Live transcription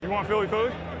want Philly?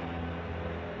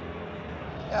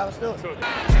 Yeah, let's do it.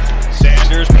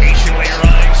 Sanders patiently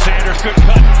running. Sanders good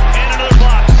cut. And another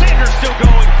block. Sanders still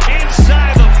going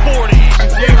inside the 40.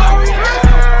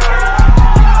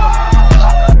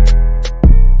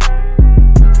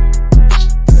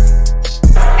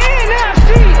 NFC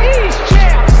East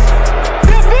champs.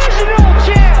 Divisional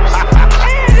champs.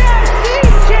 NFC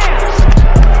champs.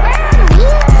 And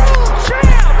world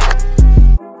champs.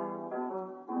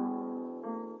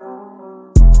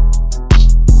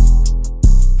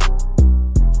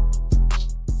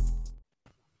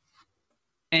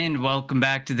 And welcome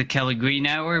back to the Kelly Green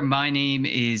Hour. My name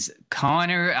is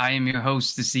Connor. I am your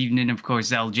host this evening. Of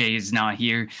course, LJ is not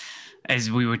here. As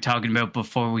we were talking about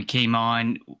before we came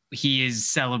on, he is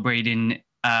celebrating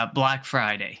Black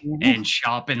Friday and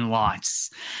shopping lots.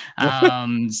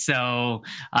 So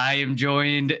I am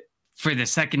joined for the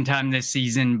second time this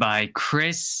season by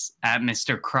Chris at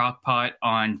Mr. Crockpot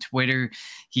on Twitter.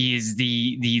 He is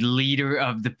the leader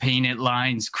of the Painted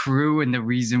Lines crew and the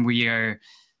reason we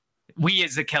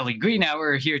as the Kelly Green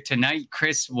Hour are here tonight.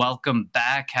 Chris, welcome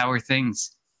back. How are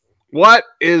things? What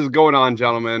is going on,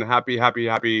 gentlemen? Happy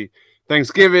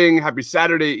Thanksgiving. Happy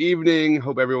Saturday evening.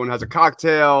 Hope everyone has a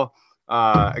cocktail.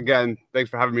 Again, thanks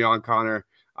for having me on, Connor.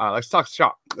 Let's talk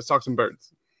shop. Let's talk some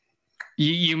birds.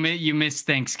 You missed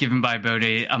Thanksgiving by about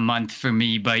a month for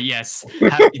me, but yes,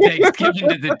 happy Thanksgiving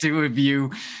to the two of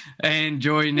you. And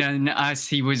joining us,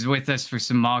 he was with us for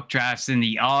some mock drafts in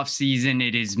the off season.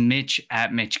 It is Mitch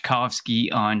at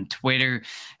Mitchkovsky on Twitter.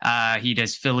 He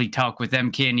does Philly Talk with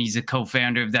MK, and he's a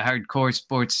co-founder of the Hardcore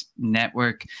Sports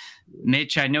Network.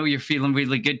 Mitch, I know you're feeling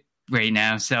really good right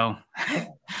now, so.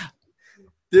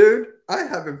 Dude, I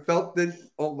haven't felt this.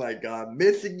 Oh my God.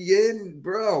 Michigan,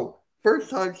 bro.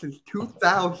 First time since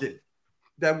 2000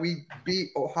 that we beat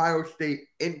Ohio State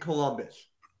in Columbus.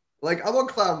 Like, I'm on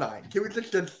cloud nine. Can we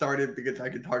just get started because I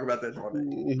can talk about this all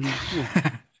day?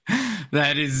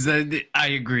 That is, I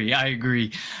agree.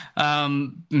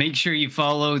 Make sure you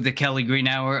follow the Kelly Green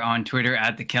Hour on Twitter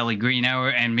at the Kelly Green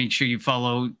Hour, and make sure you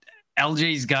follow.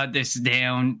 LJ's got this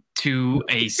down to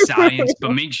a science,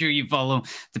 but make sure you follow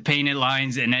the Painted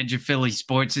Lines and Edge of Philly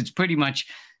Sports. It's pretty much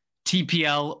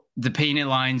TPL, the Painted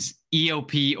Lines,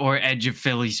 EOP, or Edge of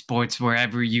Philly Sports,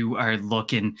 wherever you are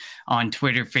looking on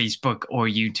Twitter, Facebook, or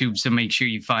YouTube. So make sure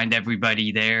you find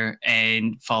everybody there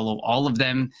and follow all of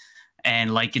them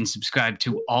and like and subscribe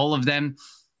to all of them.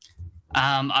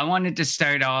 I wanted to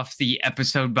start off the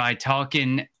episode by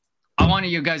talking. I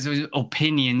wanted your guys'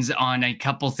 opinions on a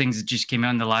couple things that just came out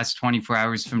in the last 24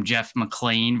 hours from Jeff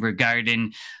McLean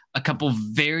regarding a couple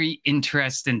very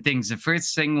interesting things. The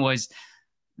first thing was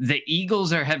the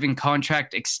Eagles are having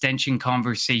contract extension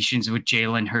conversations with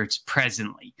Jalen Hurts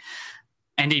presently,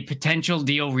 and a potential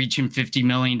deal reaching $50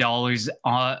 million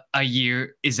a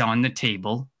year is on the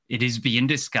table. It is being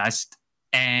discussed,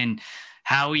 and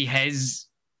Howie has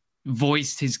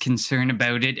voiced his concern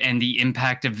about it and the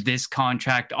impact of this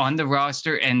contract on the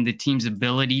roster and the team's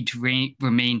ability to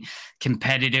remain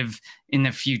competitive in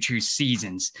the future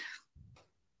seasons.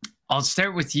 I'll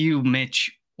start with you,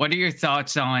 Mitch. What are your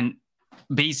thoughts on,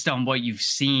 based on what you've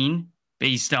seen,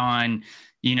 based on,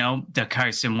 the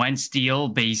Carson Wentz deal,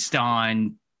 based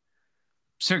on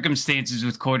circumstances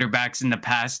with quarterbacks in the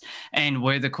past and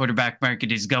where the quarterback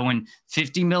market is going,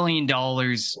 $50 million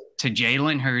to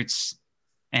Jalen Hurts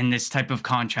and this type of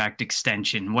contract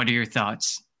extension? What are your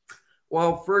thoughts?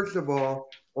 Well, first of all,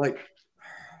 I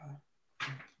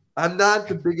wasn't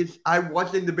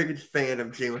the biggest fan of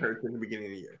Jalen Hurts in the beginning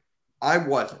of the year. I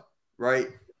wasn't, right?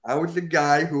 I was the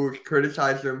guy who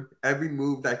criticized him every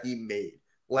move that he made,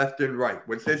 left and right.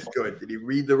 Was this good? Did he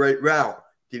read the right route?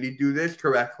 Did he do this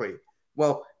correctly?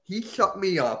 Well, he shut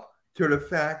me up to the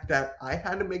fact that I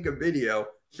had to make a video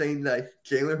saying that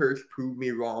Jalen Hurts proved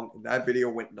me wrong, and that video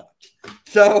went nuts.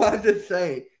 So I'm just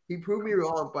saying, he proved me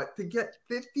wrong, but to get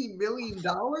 $50 million?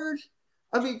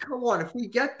 I mean, come on. If we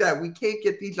get that, we can't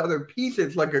get these other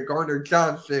pieces like a Gardner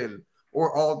Johnson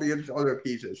or all these other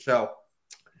pieces. So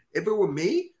if it were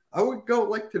me, I would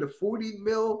go to the 40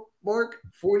 mil mark.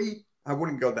 40, I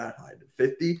wouldn't go that high to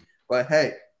 50. But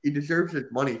hey, he deserves his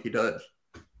money. He does.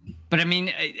 But I mean,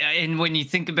 and when you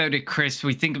think about it, Chris,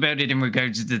 we think about it in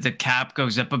regards to the cap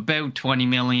goes up about $20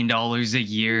 million a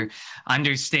year.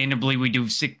 Understandably, we do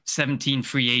 17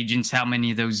 free agents. How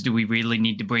many of those do we really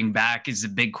need to bring back is a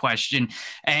big question.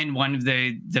 And one of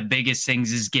the biggest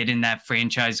things is getting that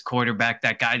franchise quarterback,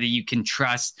 that guy that you can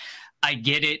trust. I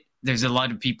get it. There's a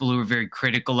lot of people who are very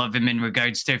critical of him in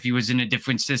regards to if he was in a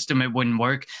different system, it wouldn't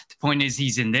work. The point is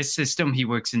he's in this system. He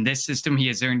works in this system. He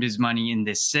has earned his money in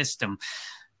this system.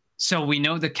 So we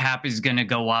know the cap is going to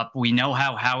go up. We know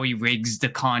how Howie rigs the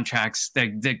contracts.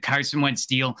 The Carson Wentz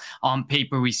deal, on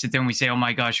paper, we sit there and we say, oh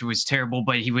my gosh, it was terrible,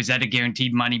 but he was at a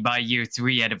guaranteed money by year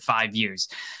 3 out of 5 years.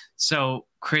 So,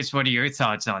 Chris, what are your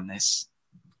thoughts on this?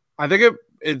 I think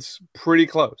it's pretty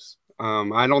close.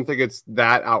 I don't think it's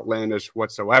that outlandish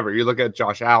whatsoever. You look at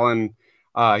Josh Allen,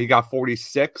 he got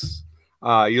 46.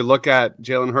 You look at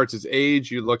Jalen Hurts'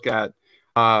 age. You look at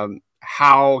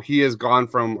how he has gone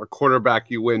from a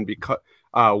quarterback you win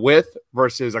with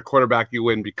versus a quarterback you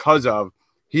win because of.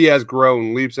 He has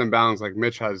grown leaps and bounds, like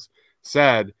Mitch has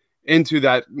said, into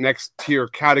that next tier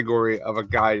category of a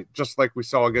guy, just like we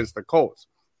saw against the Colts.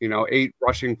 8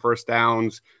 rushing first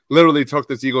downs, literally took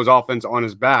this Eagles offense on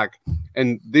his back.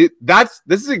 And this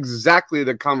is exactly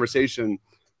the conversation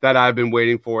that I've been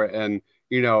waiting for and,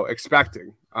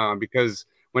 expecting. Because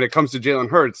when it comes to Jalen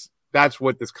Hurts, that's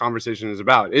what this conversation is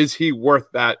about. Is he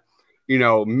worth that,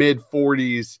 mid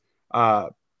 40s,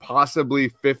 possibly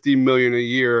 $50 million a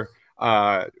year,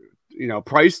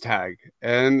 price tag?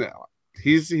 And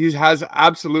he has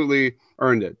absolutely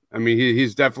earned it. I mean,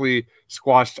 he's definitely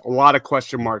squashed a lot of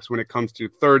question marks when it comes to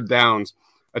third downs,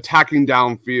 attacking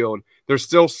downfield. There's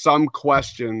still some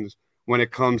questions when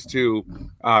it comes to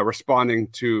responding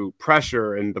to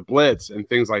pressure and the blitz and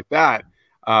things like that,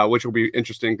 which will be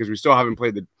interesting because we still haven't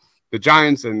played the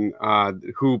Giants and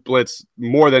who blitz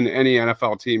more than any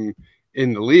NFL team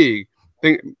in the league.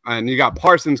 And you got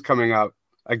Parsons coming up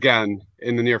again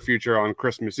in the near future on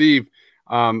Christmas Eve.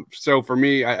 So for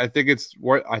me, I think it's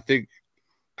worth. I think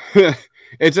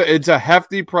it's a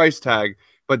hefty price tag,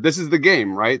 but this is the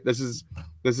game, right? This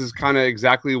is kind of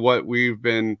exactly what we've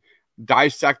been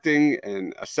dissecting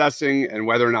and assessing, and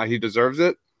whether or not he deserves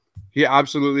it. He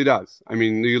absolutely does. I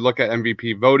mean, you look at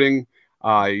MVP voting,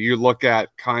 you look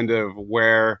at kind of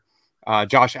where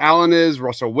Josh Allen is,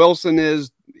 Russell Wilson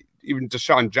is, even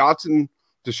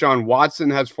Deshaun Watson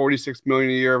has 46 million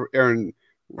a year. Aaron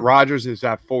Rodgers is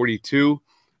at 42.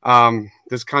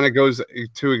 This kind of goes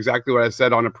to exactly what I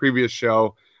said on a previous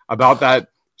show about that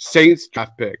Saints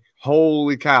draft pick.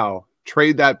 Holy cow.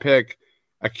 Trade that pick,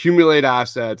 accumulate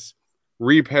assets,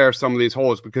 repair some of these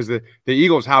holes, because the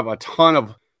Eagles have a ton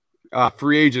of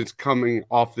free agents coming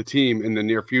off the team in the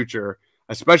near future,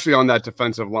 especially on that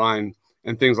defensive line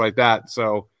and things like that.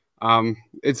 So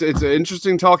it's an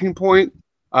interesting talking point,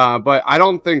 but I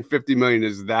don't think 50 million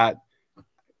is that,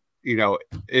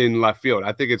 in left field.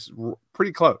 I think it's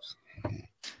pretty close.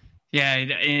 Yeah,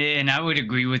 and I would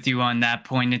agree with you on that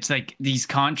point. It's like these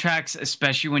contracts,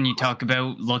 especially when you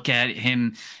look at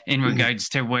him in regards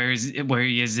to where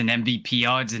he is in MVP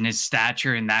odds and his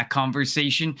stature in that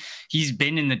conversation. He's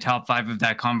been in the top 5 of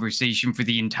that conversation for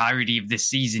the entirety of this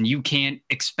season. You can't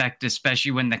expect,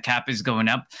 especially when the cap is going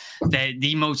up, that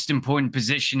the most important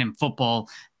position in football,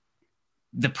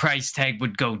 the price tag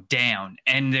would go down.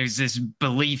 And there's this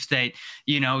belief that,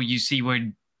 you see where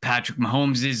Patrick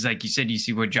Mahomes is, like you said, you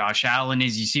see where Josh Allen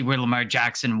is, you see where Lamar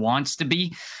Jackson wants to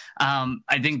be.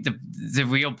 I think the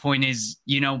real point is,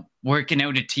 working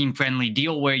out a team-friendly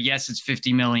deal where, yes, it's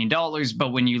 $50 million,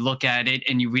 but when you look at it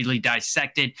and you really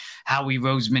dissect it, Howie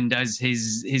Roseman does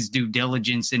his due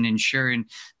diligence in ensuring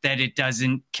that it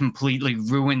doesn't completely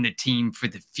ruin the team for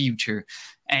the future.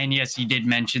 And yes, you did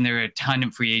mention there are a ton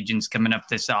of free agents coming up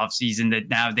this offseason that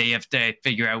now they have to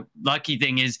figure out. Lucky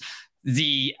thing is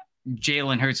the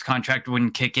Jalen Hurts contract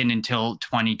wouldn't kick in until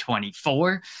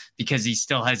 2024 because he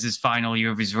still has his final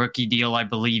year of his rookie deal, I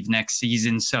believe, next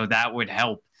season. So that would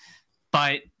help.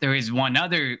 But there is one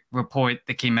other report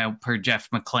that came out per Jeff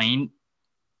McLean,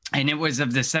 and it was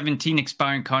of the 17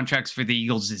 expiring contracts for the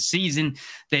Eagles this season.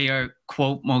 They are,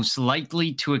 quote, most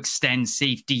likely to extend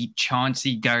safety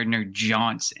Chauncey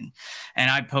Gardner-Johnson.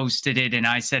 And I posted it and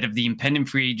I said, of the impending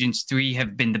free agents, 3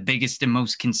 have been the biggest and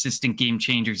most consistent game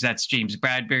changers. That's James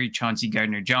Bradberry, Chauncey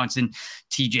Gardner-Johnson,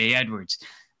 TJ Edwards.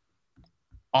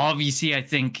 Obviously, I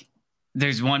think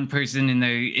there's one person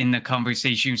in the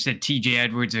conversation who said TJ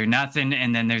Edwards or nothing.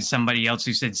 And then there's somebody else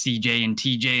who said CJ and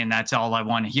TJ, and that's all I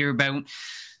want to hear about.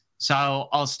 So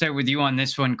I'll start with you on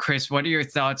this one, Chris. What are your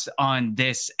thoughts on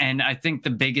this? And I think the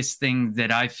biggest thing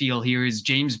that I feel here is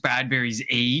James Bradberry's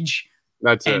age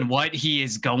and what he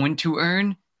is going to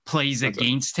earn plays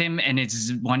against him. And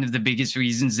it's one of the biggest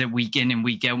reasons that week in and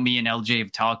week out, me and LJ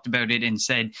have talked about it and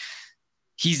said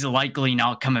he's likely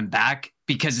not coming back,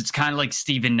 because it's kind of like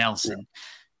Steven Nelson.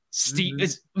 Steve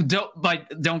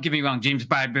don't get me wrong. James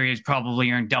Bradberry has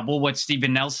probably earned double what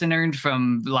Steven Nelson earned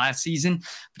from last season.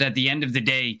 But at the end of the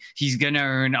day, he's going to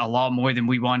earn a lot more than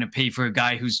we want to pay for a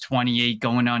guy who's 28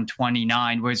 going on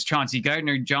 29. Whereas Chauncey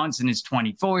Gardner-Johnson is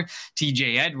 24.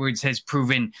 TJ Edwards has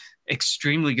proven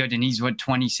extremely good, and he's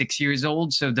 26 years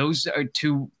old. So those are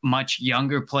two much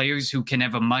younger players who can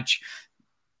have a much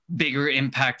bigger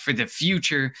impact for the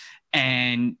future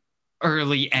and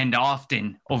early and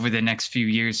often over the next few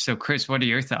years. So Chris, what are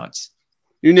your thoughts?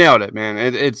 You nailed it, man.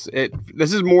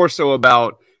 This is more so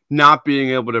about not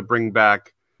being able to bring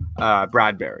back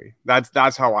Bradberry.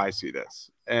 That's how I see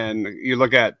this. And you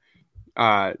look at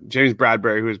James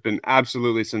Bradberry, who has been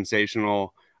absolutely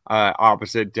sensational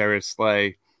opposite Darius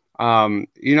Slay.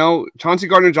 Chauncey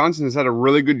Gardner-Johnson has had a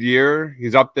really good year.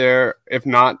 He's up there, if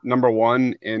not number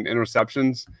one in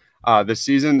interceptions this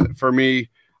season. For me,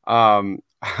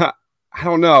 I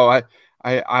don't know.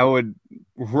 I would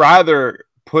rather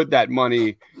put that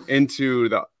money into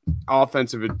the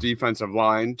offensive and defensive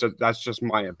line. That's just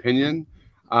my opinion.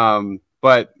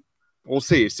 But we'll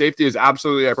see. Safety is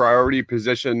absolutely a priority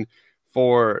position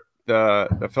for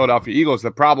the Philadelphia Eagles. The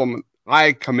problem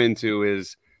I come into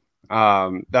is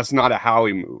that's not a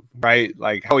Howie move, right?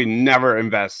 Like Howie never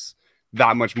invests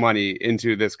that much money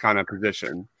into this kind of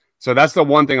position. So that's the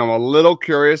one thing I'm a little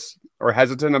curious or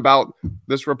hesitant about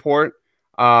this report.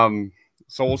 So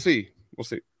we'll see.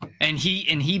 And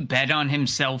he bet on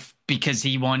himself because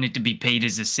he wanted to be paid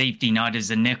as a safety, not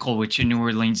as a nickel, which the New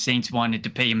Orleans Saints wanted to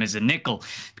pay him as a nickel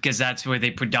because that's where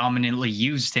they predominantly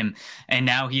used him. And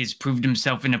now he has proved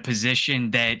himself in a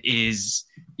position that is,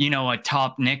 a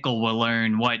top nickel will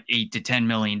earn $8 to $10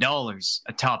 million.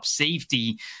 A top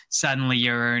safety, suddenly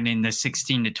you're earning the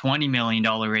 $16 to $20 million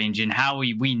range. And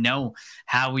we know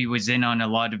Howie was in on a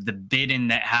lot of the bidding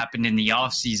that happened in the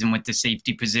offseason with the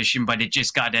safety position, but it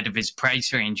just got out of his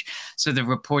price range. So the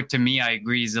report to me, I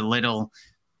agree, is a little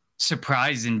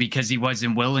surprising because he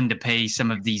wasn't willing to pay some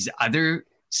of these other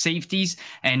safeties.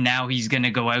 And now he's going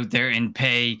to go out there and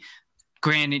pay.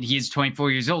 Granted, he is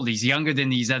 24 years old. He's younger than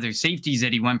these other safeties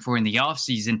that he went for in the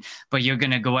offseason, but you're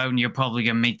going to go out and you're probably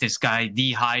going to make this guy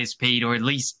the highest paid, or at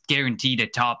least guaranteed a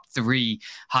top 3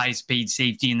 highest paid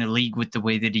safety in the league with the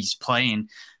way that he's playing.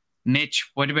 Mitch,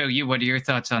 what about you? What are your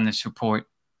thoughts on this report?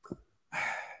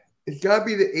 It's got to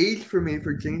be the age for me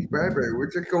for James Bradberry.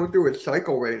 We're just going through a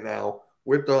cycle right now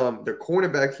with the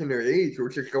cornerbacks in their age. We're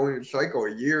just going in a cycle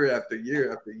year after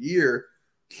year after year.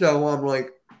 So I'm like,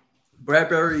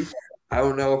 Bradberry, I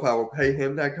don't know if I will pay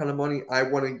him that kind of money. I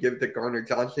want to give to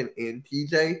Gardner-Johnson and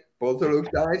TJ, both of those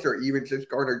guys, or even just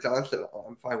Gardner-Johnson.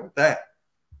 I'm fine with that.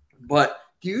 But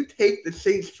do you take the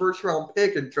Saints' first-round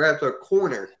pick and draft a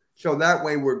corner so that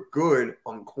way we're good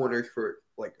on corners for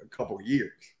like a couple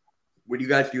years? Would you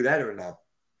guys do that or not?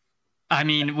 I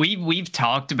mean, we've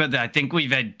talked about that. I think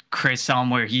we've had Chris on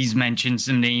where he's mentioned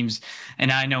some names,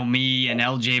 and I know me and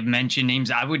LJ have mentioned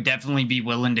names. I would definitely be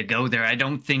willing to go there. I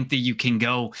don't think that you can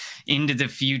go into the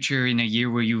future in a year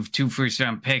where you have 2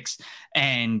 first-round picks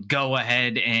and go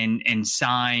ahead and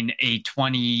sign a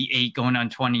 28 going on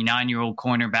 29-year-old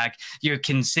cornerback. You're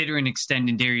considering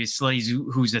extending Darius Slay,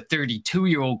 who's a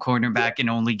 32-year-old cornerback and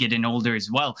only getting older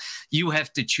as well. You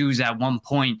have to choose at one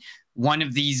point. One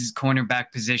of these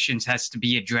cornerback positions has to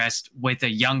be addressed with a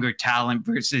younger talent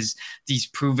versus these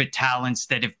prove-it talents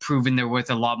that have proven they're worth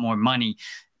a lot more money.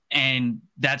 And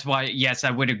that's why, yes,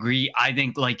 I would agree. I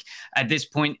think like at this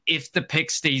point, if the pick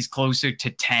stays closer to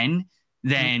 10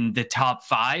 than the top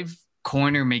 5,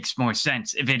 corner makes more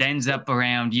sense. If it ends up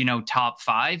around, top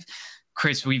 5,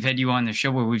 Chris, we've had you on the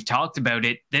show where we've talked about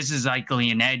it. This is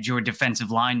likely an edge or defensive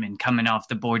lineman coming off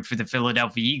the board for the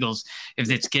Philadelphia Eagles if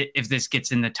this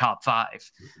gets in the top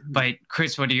 5. But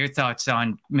Chris, what are your thoughts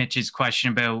on Mitch's question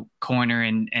about corner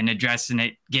and addressing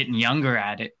it, getting younger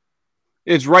at it?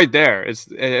 It's right there.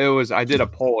 I did a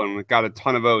poll and we got a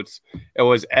ton of votes. It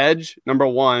was edge number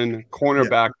 1,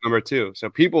 cornerback number 2. So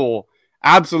people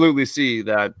absolutely see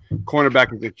that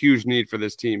cornerback is a huge need for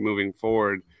this team moving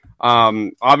forward.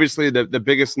 Obviously, the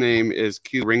biggest name is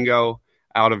Kelee Ringo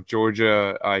out of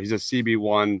Georgia. He's a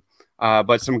CB1.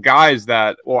 But some guys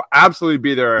that will absolutely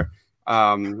be there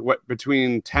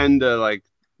between 10 to like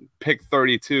pick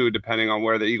 32, depending on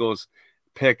where the Eagles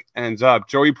pick ends up.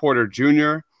 Joey Porter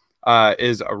Jr.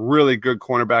 Is a really good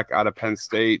cornerback out of Penn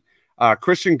State.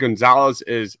 Christian Gonzalez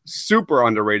is super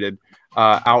underrated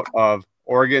out of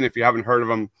Oregon. If you haven't heard of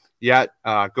him yet,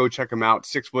 go check him out.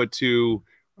 6'2".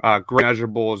 Great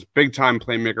measurables, big time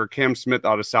playmaker. Cam Smith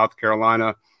out of South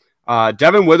Carolina,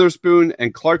 Devin Witherspoon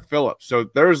and Clark Phillips. So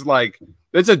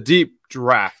it's a deep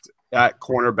draft at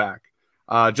cornerback,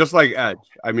 just like edge.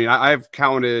 I mean, I've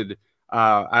counted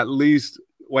at least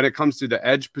when it comes to the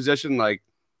edge position, like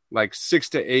 6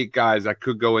 to 8 guys that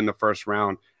could go in the first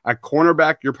round. At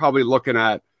cornerback, you're probably looking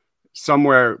at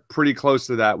somewhere pretty close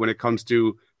to that when it comes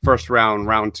to first round,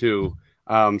 round 2.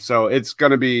 So it's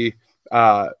going to be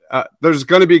there's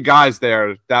going to be guys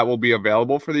there that will be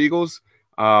available for the Eagles.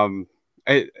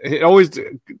 It always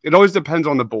depends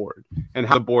on the board and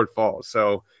how the board falls.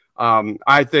 So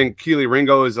I think Kelee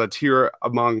Ringo is a tier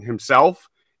among himself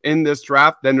in this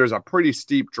draft. Then there's a pretty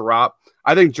steep drop.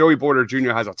 I think Joey Porter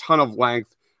Jr. has a ton of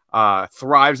length,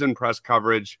 thrives in press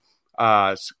coverage,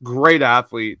 great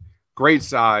athlete, great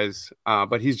size,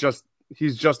 but he's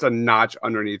just a notch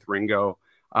underneath Ringo.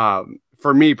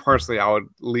 For me personally, I would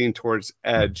lean towards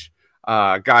edge.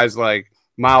 Guys like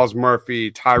Myles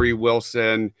Murphy, Tyree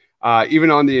Wilson,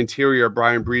 even on the interior,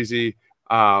 Brian Breezy,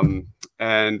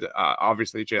 and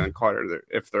obviously Jalen Carter,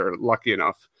 if they're lucky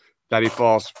enough that he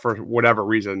falls for whatever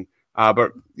reason.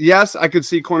 But yes, I could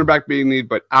see cornerback being need,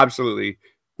 but absolutely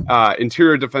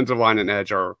interior defensive line and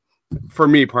edge are, for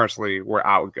me personally, where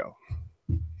I would go.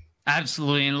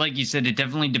 Absolutely. And like you said, it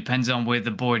definitely depends on where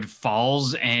the board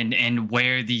falls and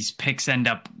where these picks end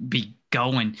up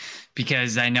going.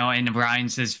 Because I know, and Ryan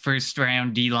says first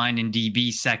round D-line and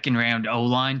DB, second round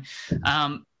O-line.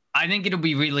 I think it'll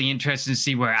be really interesting to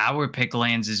see where our pick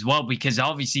lands as well, because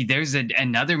obviously there's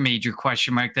another major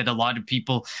question mark that a lot of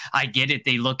people, I get it.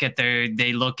 They look at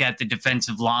the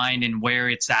defensive line and where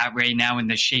it's at right now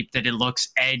and the shape that it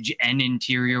looks edge and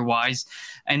interior wise.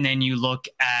 And then you look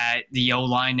at the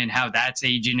O-line and how that's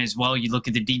aging as well. You look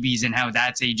at the DBs and how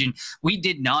that's aging. We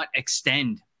did not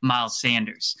extend Miles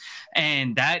Sanders.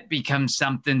 And that becomes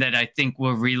something that I think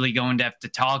we're really going to have to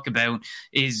talk about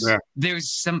is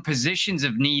there's some positions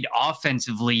of need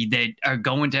offensively that are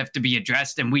going to have to be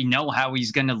addressed. And we know how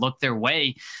he's going to look their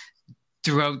way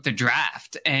throughout the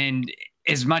draft. And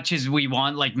as much as we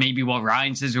want, like maybe what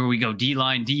Ryan says, where we go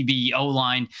D-line, DB,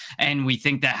 O-line, and we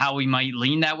think that Howie might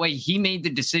lean that way, he made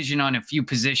the decision on a few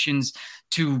positions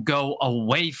to go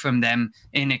away from them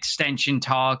in extension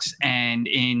talks and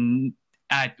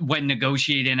when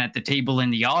negotiating at the table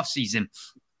in the offseason.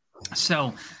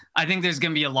 So I think there's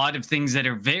going to be a lot of things that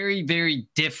are very, very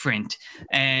different.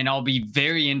 And I'll be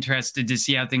very interested to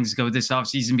see how things go this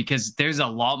offseason, because there's a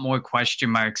lot more question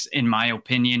marks, in my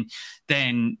opinion,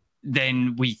 than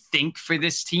we think for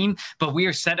this team, but we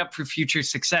are set up for future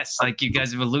success. Like you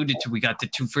guys have alluded to, we got the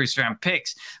 2 first-round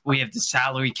picks. We have the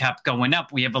salary cap going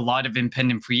up. We have a lot of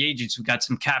impending free agents. We got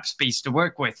some cap space to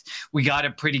work with. We got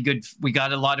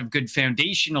a lot of good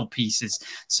foundational pieces.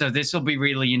 So this will be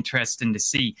really interesting to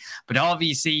see. But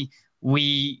obviously,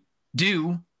 we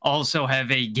do also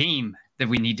have a game that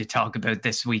we need to talk about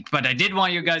this week. But I did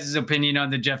want your guys' opinion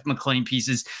on the Jeff McLean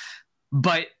pieces.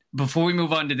 But before we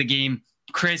move on to the game,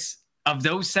 Chris, of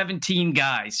those 17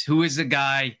 guys, who is the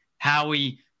guy,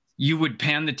 Howie, you would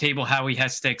pound the table Howie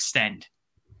has to extend?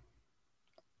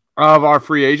 Of our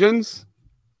free agents?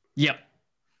 Yep.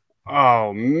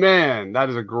 Oh, man, that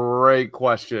is a great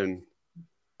question.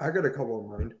 I got a couple in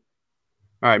mind.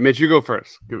 All right, Mitch, you go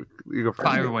first. You go first.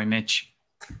 Fire away, Mitch.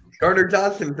 Gardner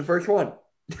Johnson, the first one.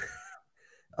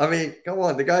 I mean, come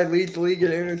on. The guy leads the league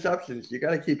in interceptions. You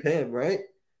got to keep him, right?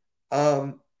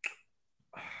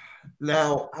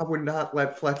 Now, I would not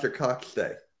let Fletcher Cox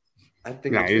stay. I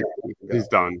think he's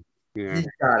done. Yeah. He's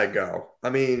got to go.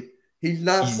 I mean, he's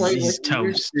not playing. He's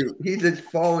toast. He's just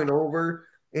falling over.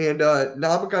 And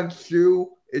Ndamukong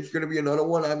Suh is going to be another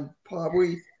one.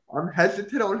 I'm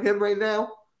hesitant on him right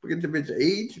now because of his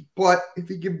age. But if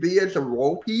he can be as a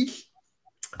role piece,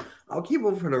 I'll keep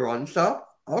him for the run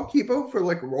stop. I'll keep him for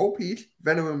like a role piece,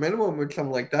 veteran minimum or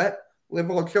something like that.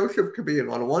 Linval Joseph could be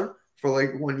another one for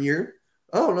like 1 year.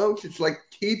 I don't know. It's just like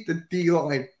keep the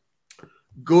D-line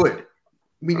good.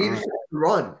 We need to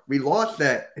run. We lost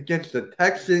that against the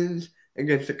Texans,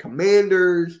 against the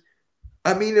Commanders.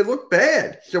 I mean, it looked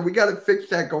bad. So we got to fix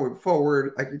that going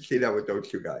forward. I can see that with those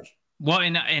 2 guys. Well,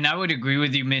 and I would agree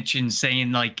with you, Mitch, in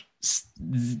saying like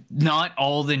not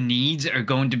all the needs are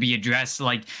going to be addressed.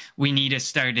 Like we need to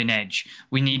start an edge.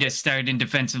 We need to start in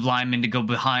defensive lineman to go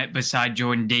beside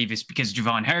Jordan Davis, because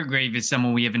Javon Hargrave is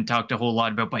someone we haven't talked a whole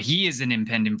lot about, but he is an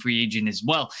impending free agent as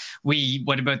well.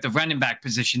 What about the running back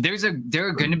position? There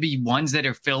are going to be ones that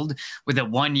are filled with a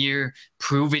 1 year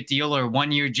prove it deal, or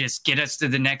 1 year just get us to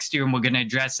the next year, and we're going to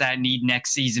address that need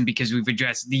next season because we've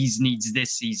addressed these needs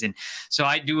this season. So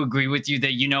I do agree with you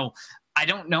that, I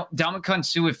don't know. Ndamukong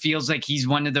Suh, it feels like he's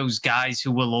one of those guys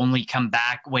who will only come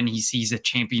back when he sees a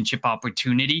championship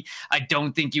opportunity. I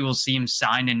don't think you will see him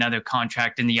sign another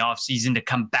contract in the offseason to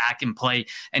come back and play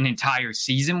an entire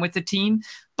season with the team.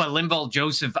 But Linval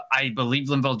Joseph, I believe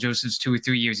Linval Joseph's 2 or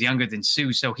 3 years younger than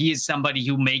Sue. So he is somebody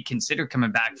who may consider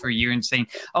coming back for a year and saying,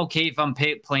 okay, if I'm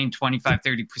playing 25,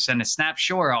 30% of snaps,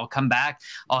 sure, I'll come back.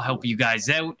 I'll help you guys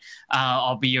out.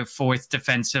 I'll be your fourth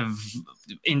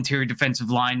interior defensive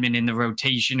lineman in the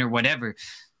rotation or whatever.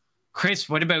 Chris,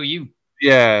 what about you?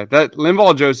 Yeah, that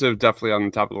Linval Joseph definitely on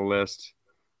the top of the list.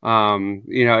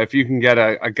 If you can get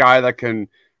a guy that can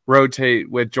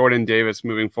rotate with Jordan Davis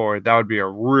moving forward, that would be a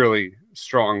really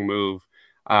strong move.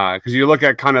 Because you look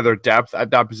at kind of their depth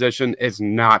at that position is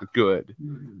not good.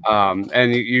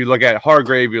 And you look at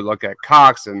Hargrave, you look at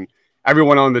Cox, and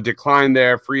everyone on the decline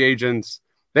there, free agents,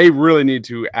 they really need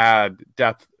to add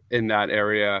depth in that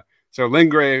area. So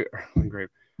Linval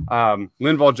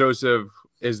Joseph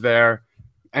is there.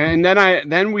 And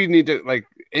then we need to, like,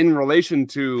 in relation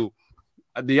to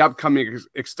the upcoming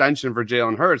extension for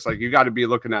Jalen Hurts, like, you got to be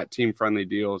looking at team-friendly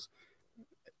deals.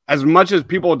 As much as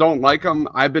people don't like him,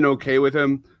 I've been okay with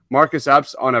him. Marcus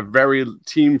Epps on a very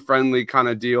team-friendly kind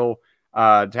of deal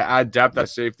to add depth at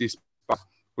safety spot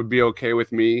would be okay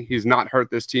with me. He's not hurt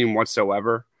this team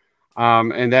whatsoever.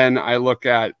 And then I look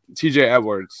at TJ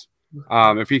Edwards.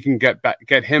 If he can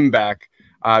get him back,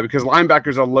 because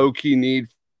linebackers are a low-key need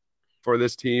for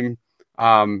this team.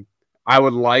 I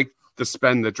would like to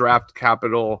spend the draft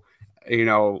capital,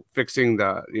 fixing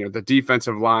the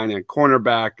defensive line and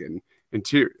cornerback and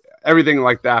interior, everything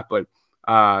like that. But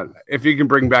if you can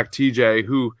bring back TJ,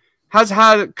 who has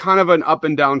had kind of an up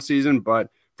and down season, but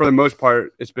for the most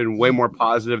part, it's been way more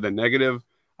positive than negative.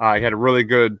 He had a really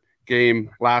good game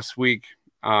last week.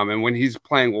 And when he's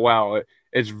playing well,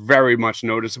 it's very much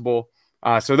noticeable.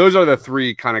 So those are the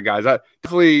three kind of guys.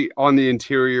 Definitely on the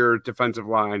interior defensive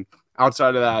line.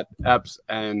 Outside of that, Epps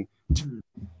and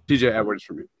TJ Edwards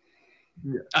for me.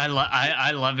 Yeah.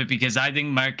 I love it because I think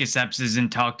Marcus Epps isn't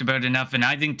talked about enough, and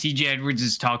I think TJ Edwards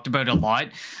is talked about a lot,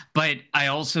 but I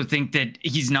also think that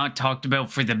he's not talked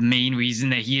about for the main reason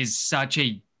that he is such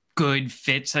a good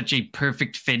fit, such a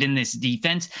perfect fit in this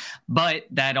defense. But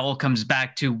that all comes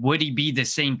back to, would he be the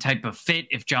same type of fit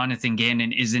if Jonathan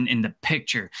Gannon isn't in the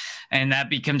picture? And that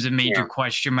becomes a major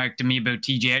question mark to me about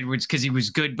TJ Edwards, because he was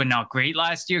good but not great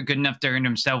last year, good enough to earn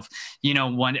himself,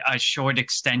 a short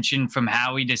extension from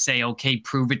Howie to say, okay,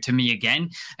 prove it to me again.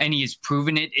 And he has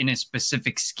proven it in a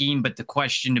specific scheme. But the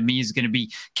question to me is going to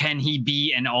be, can he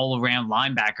be an all-around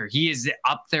linebacker? He is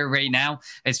up there right now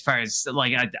as far as,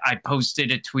 like, I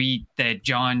posted a tweet that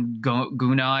John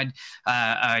Gunod,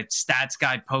 stats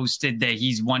guy, posted that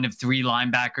he's one of 3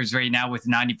 linebackers right now with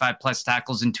 95 plus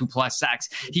tackles and 2+ sacks.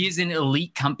 He is an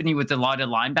elite company with a lot of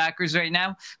linebackers right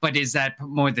now, but is that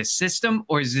more the system,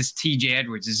 or is this TJ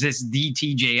Edwards? Is this the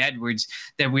TJ Edwards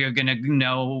that we are going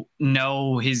to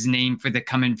know his name for the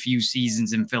coming few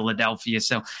seasons in Philadelphia?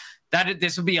 So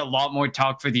this will be a lot more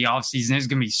talk for the offseason. There's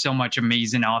going to be so much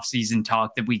amazing offseason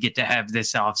talk that we get to have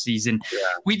this offseason. Yeah,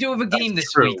 we do have a game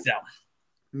this week,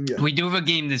 though. Yeah. We do have a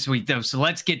game this week, though. So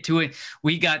let's get to it.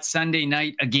 We got Sunday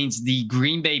night against the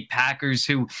Green Bay Packers,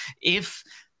 who, if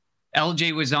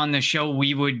LJ was on the show,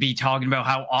 we would be talking about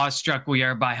how awestruck we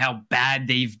are by how bad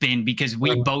they've been, because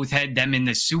we both had them in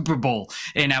the Super Bowl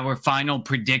in our final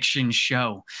prediction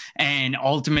show. And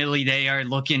ultimately, they are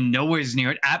looking nowhere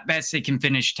near it. At best, they can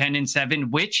finish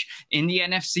 10-7, which in the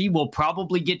NFC will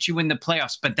probably get you in the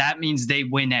playoffs, but that means they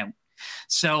win out.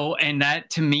 So, and that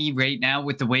to me right now,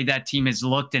 with the way that team has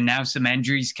looked and now some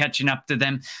injuries catching up to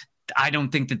them, I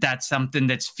don't think that that's something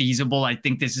that's feasible. I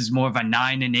think this is more of a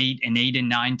 9-8 and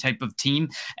 8-9 type of team,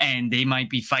 and they might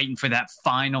be fighting for that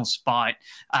final spot,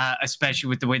 especially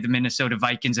with the way the Minnesota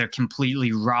Vikings are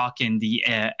completely rocking the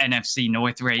NFC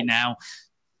North right now.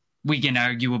 We can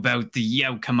argue about the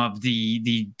outcome of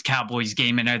the Cowboys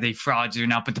game and are they frauds or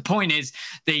not. But the point is,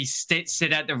 they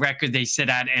sit at the record they sit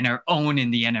at and are owned in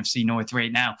the NFC North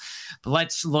right now. But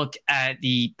let's look at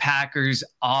the Packers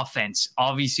offense.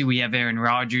 Obviously, we have Aaron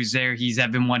Rodgers there. He's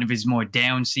having one of his more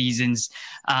down seasons.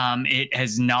 It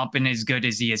has not been as good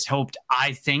as he has hoped.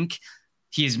 I think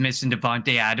he is missing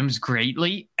Davante Adams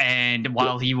greatly. And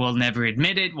while he will never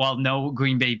admit it, while no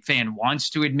Green Bay fan wants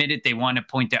to admit it, they want to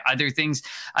point to other things.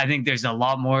 I think there's a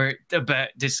lot more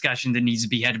discussion that needs to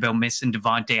be had about missing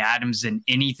Davante Adams than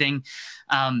anything.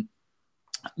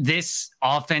 This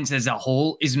offense as a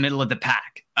whole is middle of the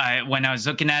pack. when I was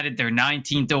looking at it, they're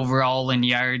 19th overall in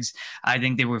yards. I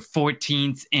think they were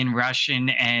 14th in rushing,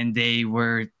 and they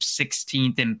were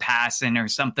 16th in passing or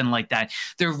something like that.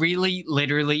 They're really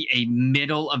literally a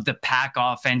middle of the pack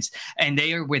offense, and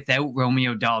they are without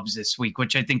Romeo Doubs this week,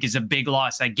 which I think is a big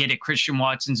loss. I get it. Christian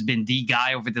Watson's been the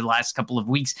guy over the last couple of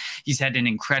weeks. He's had an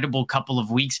incredible couple of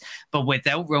weeks, but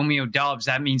without Romeo Doubs,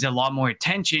 that means a lot more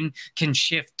attention can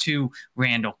shift to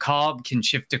Randall Cobb, can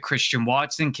shift to Christian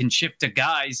Watson, can shift to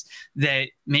guys that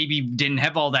maybe didn't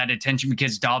have all that attention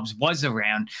because Doubs was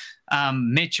around.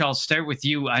 Mitch, I'll start with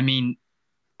you. I mean,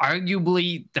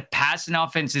 arguably the passing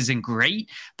offense isn't great,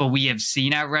 but we have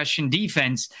seen our Russian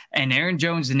defense, and Aaron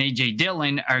Jones and A.J.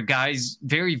 Dillon are guys,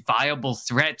 very viable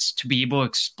threats to be able to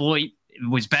exploit. It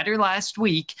was better last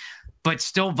week, but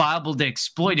still viable to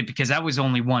exploit it because that was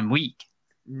only 1 week.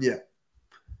 Yeah.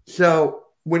 So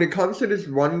when it comes to this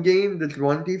run game, this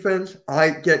run defense,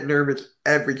 I get nervous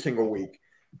every single week.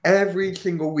 Every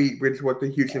single week with what the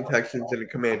Houston Texans and the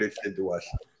Commanders did to us.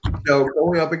 So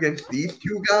going up against these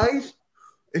two guys,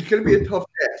 it's going to be a tough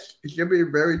task. It's going to be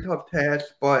a very tough task.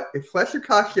 But if Fletcher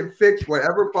Cox can fix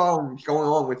whatever problem's going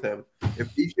on with him, if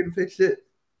he can fix it,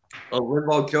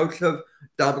 Linval Joseph,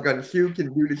 Dominican Sue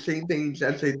can do the same things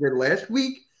as they did last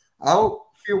week,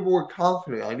 I'll feel more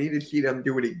confident. I need to see them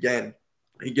do it again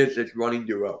against this running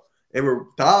duo. And with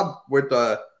Dobbs with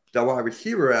the wide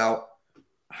receiver out,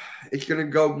 it's going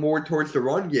to go more towards the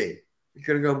run game. It's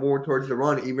going to go more towards the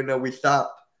run, even though we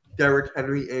stopped Derrick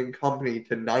Henry and company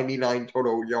to 99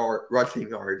 total rushing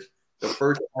yards the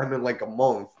first time in like a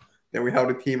month. Then we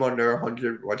held a team under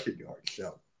 100 rushing yards.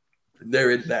 So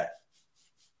there is that.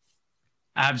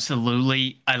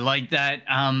 Absolutely. I like that.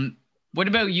 What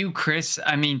about you, Chris?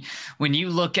 I mean, when you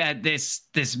look at this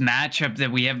matchup that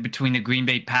we have between the Green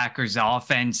Bay Packers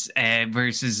offense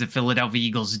versus the Philadelphia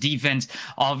Eagles defense,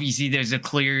 obviously there's a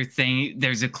clear thing.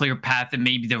 There's a clear path that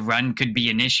maybe the run could be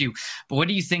an issue. But what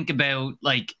do you think about,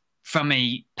 like, from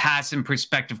a passing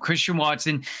perspective? Christian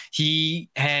Watson, he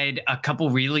had a couple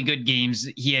really good games.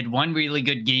 He had one really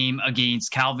good game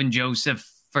against Calvin Joseph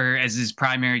as his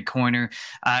primary corner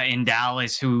in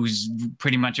Dallas, who's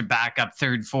pretty much a backup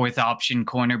third, fourth option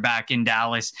cornerback in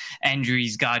Dallas.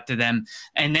 Injuries got to them.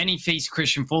 And then he faced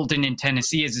Christian Fulton in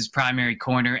Tennessee as his primary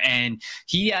corner. And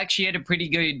he actually had a pretty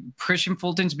good, Christian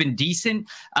Fulton's been decent,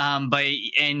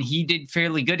 and he did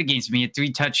fairly good against him. He had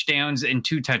 3 touchdowns and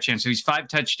 2 touchdowns. So he's 5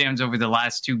 touchdowns over the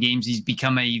last 2 games. He's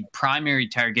become a primary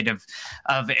target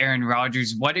of Aaron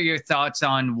Rodgers. What are your thoughts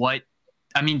on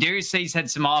Darius Slay's had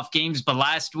some off games, but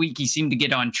last week he seemed to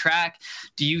get on track.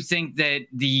 Do you think that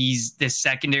this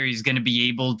secondary is going to be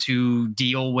able to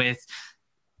deal with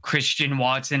Christian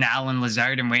Watson, Allen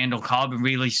Lazard, and Randall Cobb and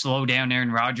really slow down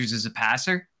Aaron Rodgers as a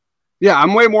passer? Yeah,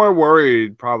 I'm way more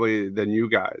worried probably than you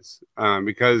guys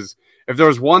because if there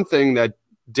was one thing that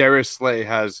Darius Slay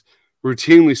has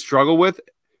routinely struggled with,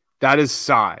 that is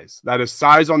size. That is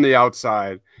size on the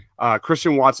outside.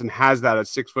 Christian Watson has that at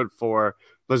 6'4".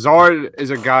 Lazard is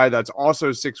a guy that's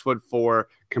also 6'4",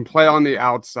 can play on the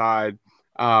outside.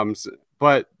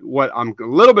 But what I'm a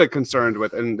little bit concerned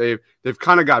with, and they've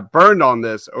kind of got burned on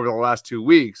this over the last 2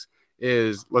 weeks,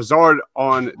 is Lazard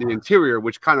on the interior,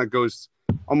 which kind of goes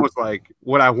almost like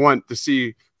what I want to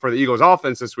see for the Eagles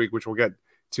offense this week, which we'll get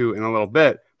to in a little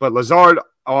bit. But Lazard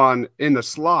in the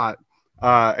slot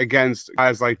against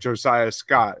guys like Josiah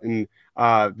Scott. And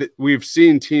we've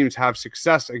seen teams have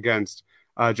success against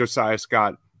Josiah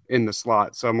Scott in the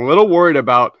slot. So I'm a little worried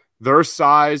about their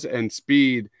size and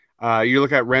speed. You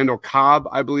look at Randall Cobb,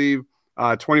 I believe,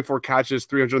 24 catches,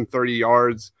 330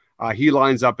 yards. He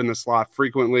lines up in the slot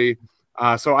frequently.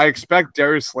 So I expect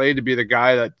Darius Slay to be the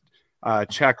guy that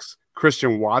checks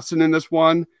Christian Watson in this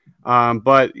one.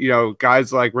 But,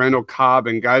 guys like Randall Cobb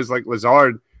and guys like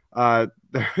Lazard,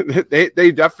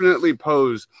 they definitely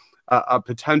pose a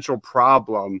potential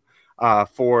problem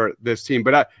for this team.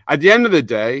 But at the end of the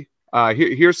day,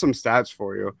 here's some stats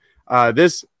for you.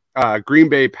 This Green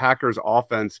Bay Packers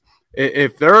offense,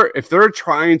 if they're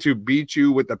trying to beat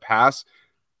you with the pass,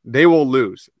 they will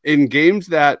lose. In games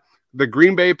that the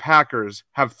Green Bay Packers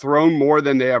have thrown more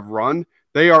than they have run,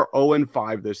 they are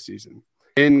 0-5 this season.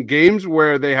 In games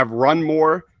where they have run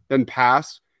more than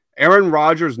pass, Aaron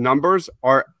Rodgers' numbers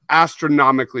are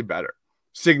astronomically better,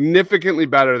 significantly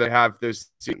better than they have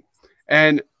this season.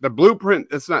 And the blueprint,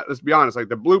 let's be honest, like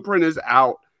the blueprint is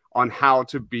out on how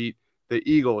to beat the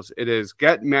Eagles. It is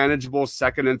get manageable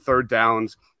second and third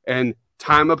downs and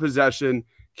time of possession,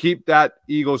 keep that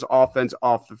Eagles offense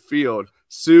off the field.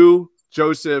 Sue,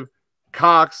 Joseph,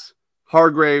 Cox,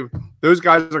 Hargrave, those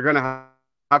guys are going to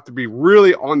have to be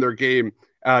really on their game,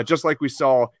 just like we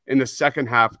saw in the second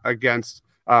half against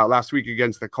last week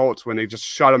against the Colts when they just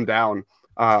shut them down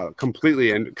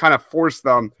completely and kind of forced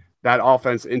them, that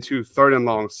offense, into third and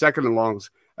longs, second and longs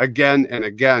again and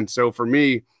again. So for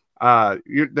me,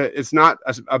 it's not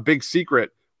a big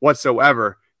secret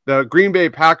whatsoever. The Green Bay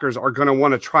Packers are going to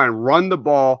want to try and run the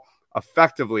ball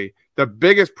effectively. The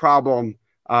biggest problem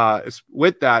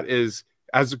with that is,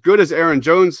 as good as Aaron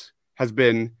Jones has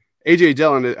been, A.J.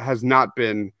 Dillon has not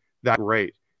been that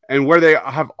great. And where they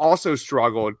have also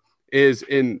struggled is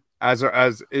in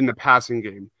the passing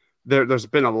game. There's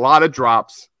been a lot of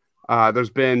drops. There's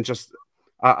been just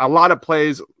a lot of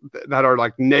plays that are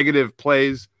like negative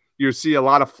plays. You see a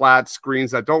lot of flat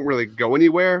screens that don't really go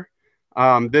anywhere.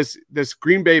 This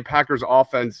Green Bay Packers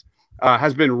offense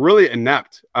has been really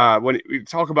inept. When we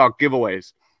talk about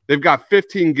giveaways, they've got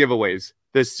 15 giveaways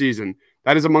this season.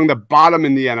 That is among the bottom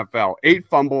in the NFL. 8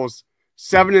 fumbles,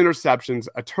 7 interceptions,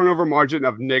 a turnover margin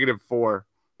of -4.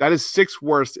 That is 6th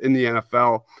worst in the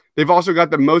NFL. They've also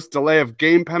got the most delay of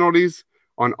game penalties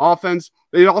on offense.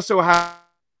 They also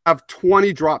have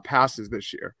 20 drop passes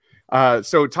this year.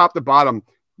 So top to bottom,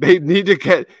 they need to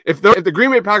get – if the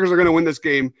Green Bay Packers are going to win this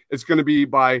game, it's going to be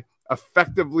by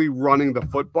effectively running the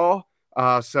football.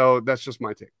 So that's just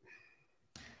my take.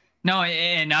 No,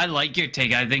 and I like your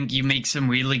take. I think you make some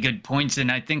really good points.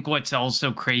 And I think what's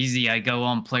also crazy, I go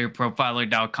on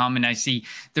playerprofiler.com and I see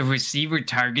the receiver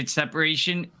target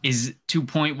separation is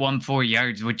 2.14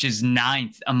 yards, which is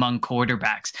 9th among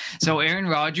quarterbacks. So Aaron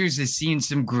Rodgers is seeing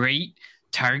some great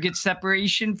target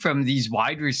separation from these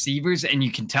wide receivers, and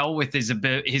you can tell with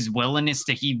his willingness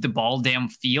to heave the ball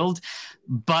downfield.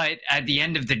 But at the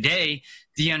end of the day,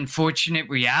 the unfortunate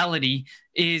reality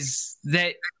is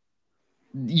that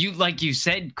like you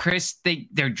said, Chris,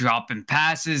 they're dropping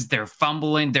passes, they're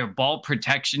fumbling, their ball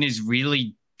protection is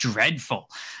really dreadful.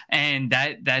 And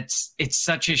it's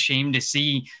such a shame to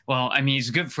see. Well, I mean,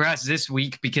 it's good for us this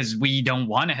week because we don't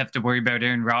want to have to worry about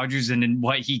Aaron Rodgers and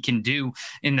what he can do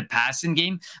in the passing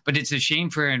game. But it's a shame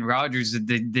for Aaron Rodgers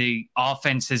that the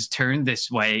offense has turned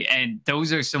this way. And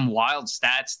those are some wild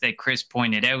stats that Chris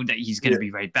pointed out, that he's going to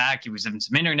be right back. He was having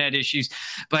some internet issues,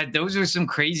 but those are some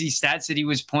crazy stats that he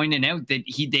was pointing out, that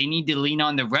they need to lean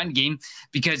on the run game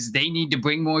because they need to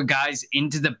bring more guys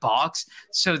into the box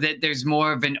so that there's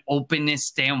more of an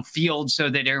openness downfield so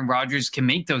that Aaron Rodgers can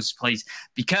make those plays,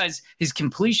 because his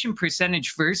completion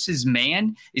percentage versus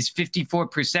man is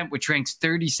 54%, which ranks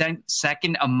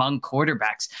 32nd among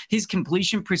quarterbacks. His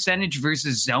completion percentage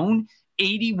versus zone,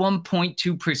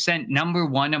 81.2%, number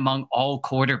 1 among all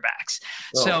quarterbacks.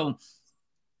 Oh. So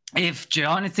if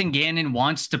Jonathan Gannon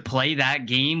wants to play that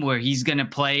game where he's going to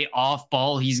play off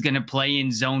ball, he's going to play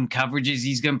in zone coverages,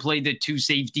 he's going to play the 2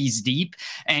 safeties deep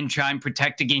and try and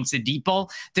protect against the deep ball,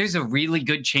 there's a really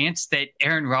good chance that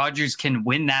Aaron Rodgers can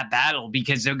win that battle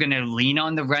because they're going to lean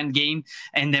on the run game.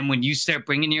 And then when you start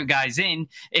bringing your guys in,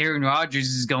 Aaron Rodgers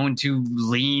is going to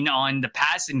lean on the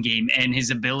passing game and his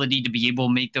ability to be able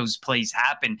to make those plays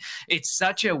happen. It's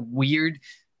such a weird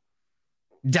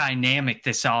dynamic,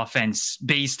 this offense,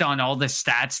 based on all the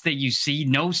stats that you see.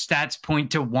 No stats point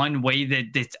to one way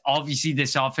that obviously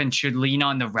this offense should lean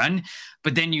on the run,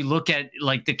 but then you look at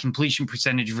like the completion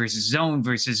percentage versus zone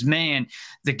versus man,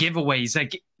 the giveaways,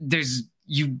 like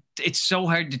it's so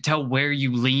hard to tell where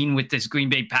you lean with this Green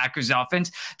Bay Packers offense,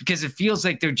 because it feels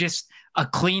like they're just a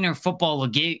cleaner football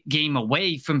game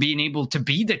away from being able to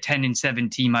be the 10-7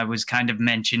 team I was kind of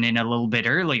mentioning a little bit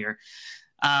earlier.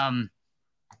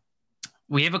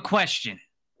 We have a question.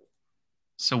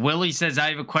 So Willie says,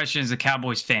 I have a question as a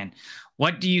Cowboys fan.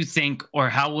 What do you think, or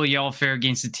how will y'all fare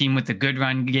against a team with a good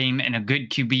run game and a good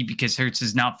QB, because Hurts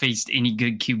has not faced any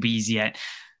good QBs yet?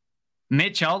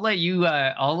 Mitch, I'll let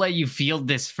you field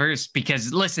this first,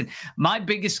 because listen, my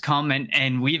biggest comment,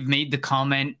 and we have made the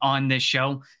comment on this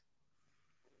show,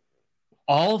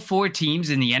 all 4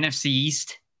 teams in the NFC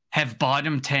East have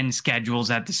bottom 10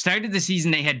 schedules. At the start of the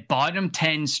season, they had bottom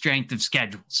 10 strength of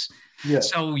schedules. Yeah.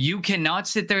 So you cannot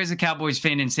sit there as a Cowboys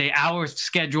fan and say our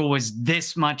schedule was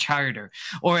this much harder,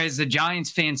 or as a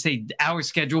Giants fan say our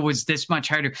schedule was this much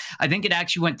harder. I think it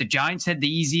actually went, the Giants had the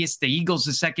easiest, the Eagles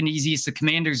the second easiest, the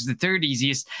Commanders the third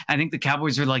easiest. I think the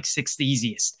Cowboys are like 6th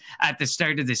easiest at the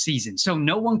start of the season. So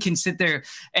no one can sit there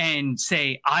and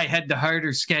say I had the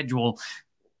harder schedule.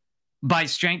 By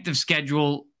strength of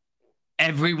schedule,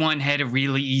 everyone had a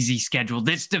really easy schedule.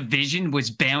 This division was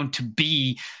bound to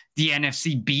be the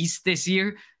NFC beast this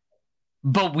year,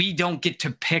 but we don't get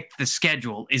to pick the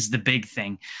schedule is the big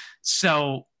thing.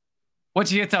 So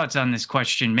what's your thoughts on this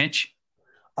question, Mitch?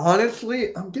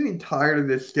 Honestly, I'm getting tired of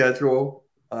this schedule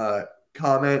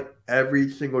comment every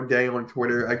single day on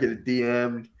Twitter. I get it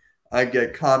DM'd. I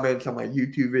get comments on my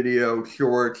YouTube video,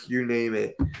 shorts, you name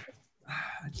it.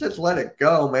 Just let it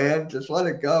go, man. Just let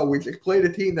it go. We just played a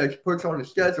team that puts on the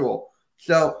schedule.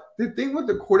 So the thing with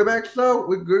the quarterbacks, though,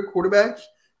 with good quarterbacks,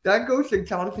 that goes to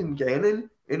Jonathan Gannon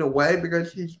in a way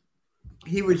because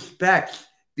he respects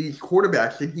these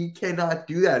quarterbacks, and he cannot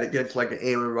do that against like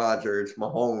Aaron Rodgers,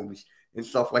 Mahomes, and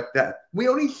stuff like that. We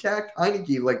only sacked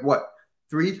Heineke like what,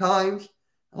 3 times?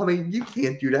 I mean, you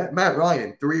can't do that. Matt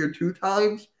Ryan, 3 or 2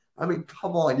 times? I mean,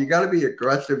 come on. You got to be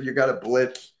aggressive. You got to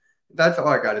blitz. That's all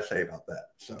I got to say about that.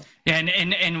 So,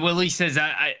 and Willie says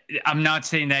I'm not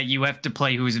saying that you have to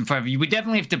play who's in front of you. We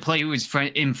definitely have to play who is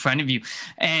in front of you.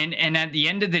 And at the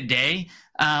end of the day,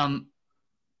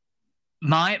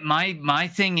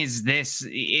 my thing is this: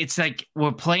 it's like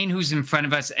we're playing who's in front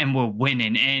of us and we're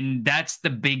winning, and that's the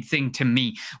big thing to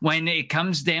me. When it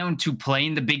comes down to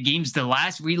playing the big games, the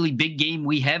last really big game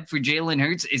we have for Jalen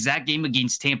Hurts is that game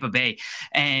against Tampa Bay,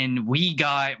 and we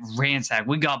got ransacked.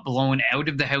 We got blown out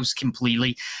of the house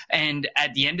completely. And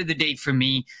at the end of the day, for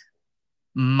me,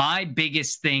 my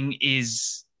biggest thing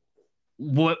is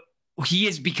what. He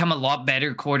has become a lot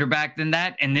better quarterback than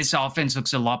that. And this offense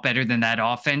looks a lot better than that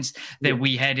offense that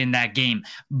we had in that game.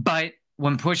 But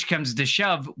when push comes to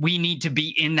shove, we need to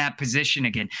be in that position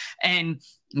again. And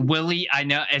Willie, I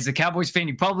know as a Cowboys fan,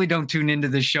 you probably don't tune into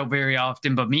this show very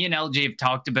often, but me and LJ have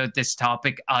talked about this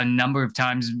topic a number of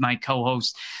times, my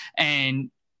co-host,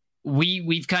 and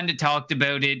we've kind of talked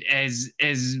about it as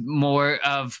more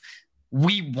of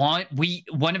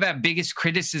one of our biggest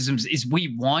criticisms is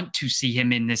we want to see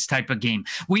him in this type of game.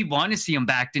 We want to see him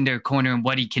backed into a corner and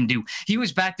what he can do. He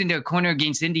was backed into a corner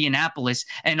against Indianapolis,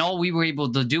 and all we were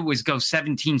able to do was go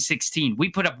 17-16. We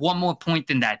put up one more point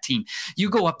than that team. You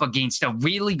go up against a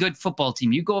really good football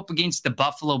team. You go up against the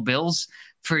Buffalo Bills,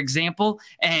 for example,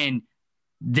 and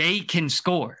they can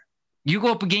score. You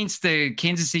go up against the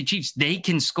Kansas City Chiefs, they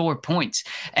can score points.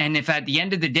 And if at the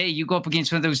end of the day, you go up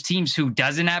against one of those teams who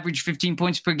doesn't average 15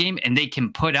 points per game and they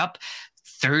can put up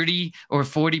 30 or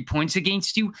 40 points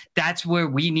against you, that's where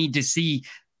we need to see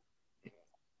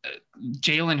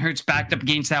Jalen Hurts backed up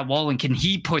against that wall. And can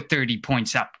he put 30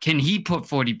 points up? Can he put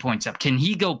 40 points up? Can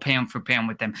he go pound for pound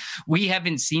with them? We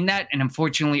haven't seen that. And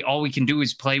unfortunately, all we can do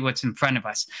is play what's in front of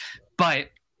us. But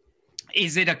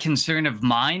is it a concern of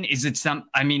mine? Is it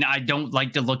I don't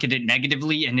like to look at it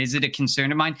negatively. And is it a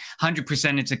concern of mine?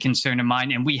 100% it's a concern of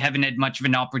mine. And we haven't had much of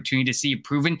an opportunity to see it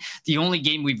proven. The only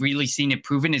game we've really seen it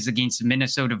proven is against the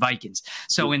Minnesota Vikings.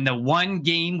 So in the one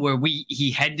game where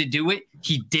he had to do it,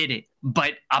 he did it.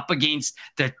 But up against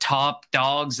the top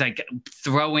dogs, like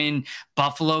throw in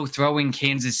Buffalo, throw in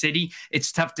Kansas City,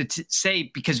 it's tough to say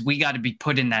because we got to be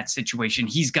put in that situation.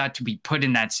 He's got to be put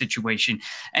in that situation.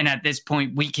 And at this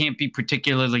point, we can't be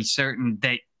particularly certain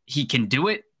that he can do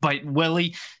it. But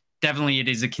Willie, definitely it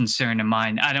is a concern of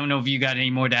mine. I don't know if you got any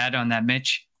more to add on that,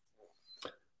 Mitch.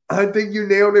 I think you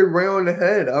nailed it right on the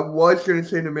head. I was going to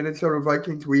say the Minnesota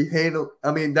Vikings,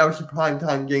 that was a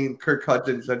primetime game. Kirk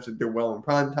Cousins doesn't do well in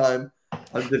primetime.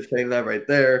 I'm just saying that right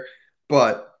there.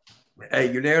 But,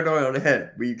 hey, you nailed it on the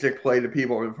head. We just play the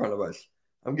people in front of us.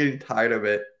 I'm getting tired of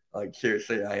it. Like,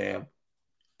 seriously, I am.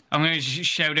 I'm going to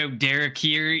shout out Derek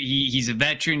here. He's a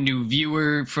veteran, new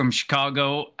viewer from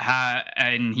Chicago,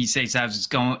 and he says, how's it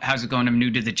going? I'm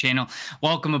new to the channel.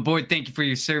 Welcome aboard. Thank you for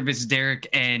your service, Derek.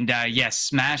 And yes,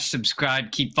 smash,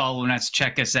 subscribe, keep following us.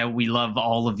 Check us out. We love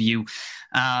all of you.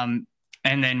 And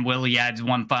then Willie adds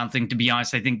one final thing. To be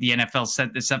honest, I think the NFL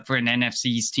set this up for an NFC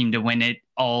East team to win it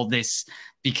all this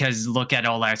because look at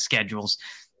all our schedules.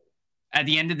 At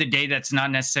the end of the day, that's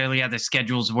not necessarily how the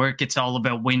schedules work. It's all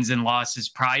about wins and losses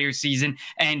prior season.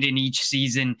 And in each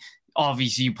season,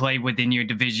 obviously you play within your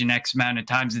division X amount of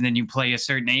times, and then you play a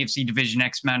certain AFC division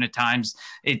X amount of times.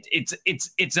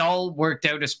 It's all worked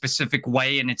out a specific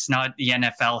way, and it's not the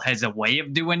NFL has a way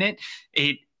of doing it.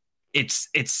 It's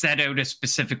set out a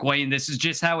specific way, and this is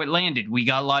just how it landed. We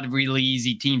got a lot of really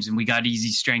easy teams, and we got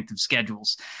easy strength of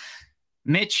schedules.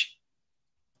 Mitch,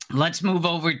 let's move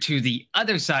over to the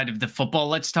other side of the football.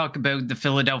 Let's talk about the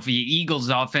Philadelphia Eagles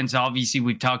offense. Obviously,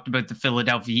 we've talked about the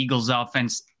Philadelphia Eagles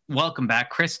offense. Welcome back,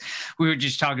 Chris. We were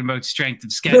just talking about strength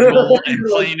of schedule and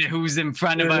playing who's in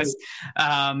front of us,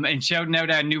 and shouting out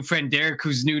our new friend Derek,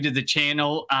 who's new to the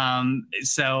channel.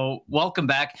 So welcome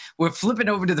back. We're flipping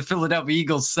over to the Philadelphia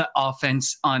Eagles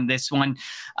offense on this one.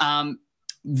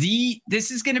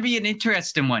 This is going to be an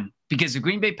interesting one because the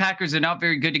Green Bay Packers are not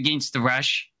very good against the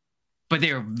rush, but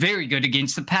they are very good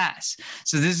against the pass.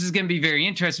 So this is going to be very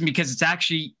interesting because it's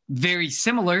actually very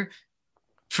similar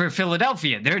for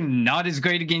Philadelphia. They're not as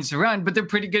great against the run, but they're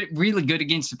pretty good, really good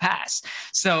against the pass.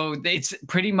 So it's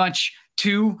pretty much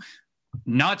two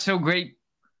not so great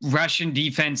Russian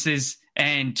defenses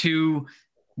and 2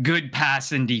 good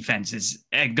passing defenses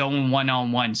going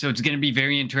one-on-one. So it's going to be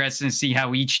very interesting to see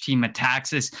how each team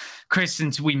attacks us. Chris,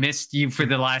 since we missed you for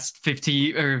the last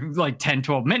 50 or like 10,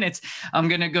 12 minutes, I'm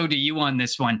going to go to you on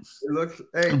this one. It looks,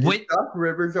 hey, Doc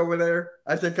Rivers over there.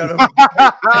 I think kind of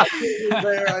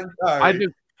there. I'm sorry.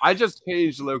 I just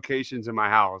changed locations in my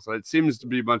house. It seems to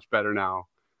be much better now.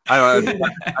 My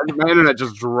internet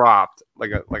just dropped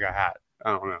like a hat.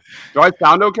 I don't know. Do I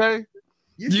sound okay?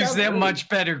 You sound much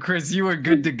better, Chris. You were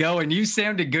good to go, and you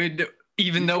sounded good.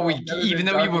 Even though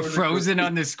you were frozen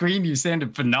on the screen, you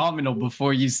sounded phenomenal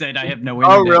before you said, "I have no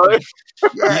internet." Oh, really?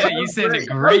 Yeah, you sounded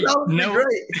great. Great.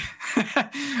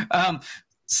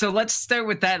 So let's start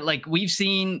with that. Like we've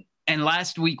seen, and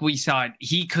last week we saw it.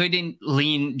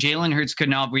 Jalen Hurts could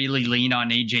not really lean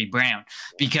on A.J. Brown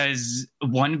because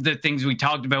one of the things we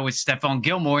talked about with Stephon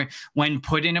Gilmore, when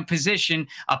put in a position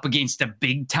up against a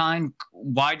big-time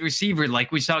wide receiver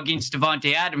like we saw against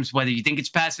Davante Adams, whether you think it's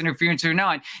pass interference or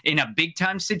not, in a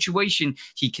big-time situation,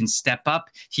 he can step up,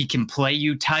 he can play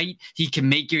you tight, he can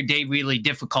make your day really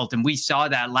difficult, and we saw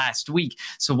that last week.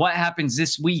 So what happens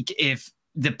this week if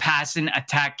the passing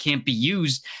attack can't be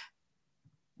used?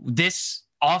 This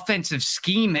offensive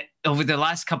scheme over the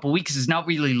last couple of weeks has not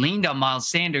really leaned on Miles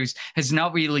Sanders, has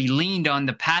not really leaned on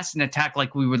the passing attack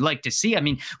like we would like to see. I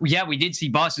mean, we did see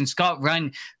Boston Scott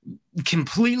run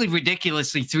completely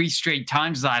ridiculously 3 straight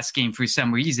times last game for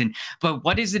some reason. But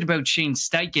what is it about Shane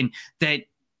Steichen that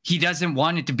he doesn't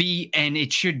want it to be, and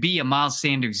it should be a Miles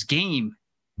Sanders game?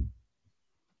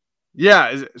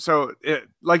 Yeah. So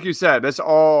like you said, that's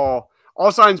all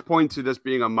signs point to this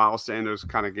being a Miles Sanders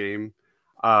kind of game.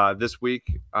 This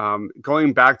week,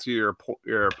 going back to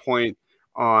your point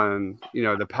on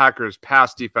the Packers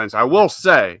pass defense, I will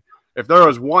say if there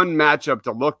was one matchup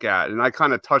to look at, and I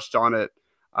kind of touched on it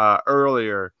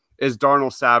earlier, is Darnell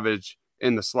Savage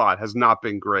in the slot has not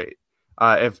been great.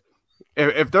 If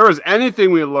there was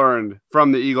anything we learned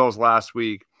from the Eagles last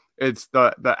week, it's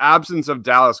the absence of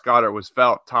Dallas Goedert was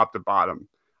felt top to bottom.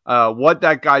 What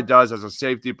that guy does as a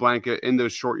safety blanket in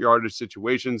those short yardage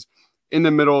situations, in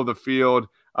the middle of the field,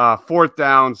 4th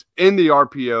downs, in the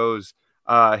RPOs,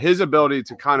 his ability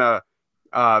to kind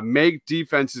of make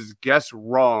defenses guess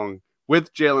wrong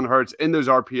with Jalen Hurts in those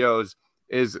RPOs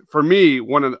is, for me,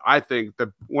 one of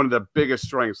the biggest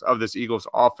strengths of this Eagles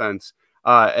offense.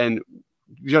 And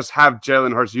just have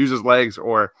Jalen Hurts use his legs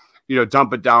or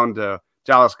dump it down to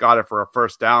Dallas Goedert for a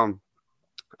 1st down.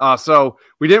 So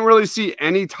we didn't really see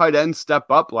any tight end step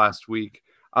up last week.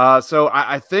 So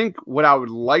I think what I would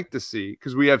like to see,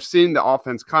 because we have seen the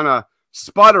offense kind of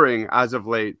sputtering as of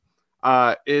late,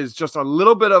 is just a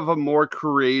little bit of a more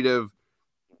creative,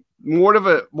 more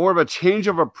of a change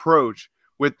of approach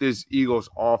with this Eagles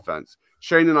offense.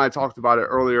 Shane and I talked about it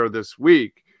earlier this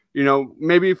week.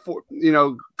 Maybe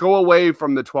go away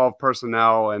from the 12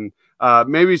 personnel and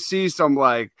maybe see some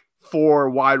like 4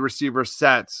 wide receiver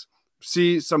sets,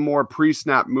 see some more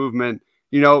pre-snap movement.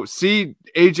 See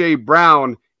A.J.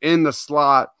 Brown in the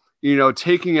slot,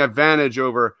 taking advantage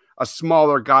over a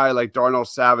smaller guy like Darnell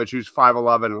Savage, who's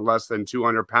 5'11" and less than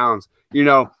 200 pounds.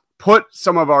 Put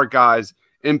some of our guys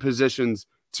in positions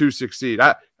to succeed.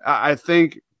 I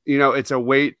think, it's a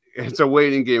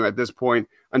waiting game at this point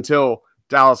until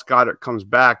Dallas Goedert comes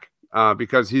back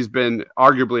because he's been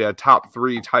arguably a top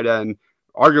 3 tight end,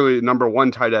 arguably number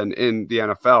 1 tight end in the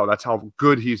NFL. That's how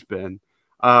good he's been.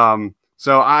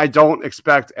 So I don't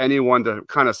expect anyone to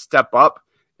kind of step up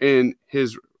in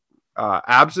his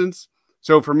absence.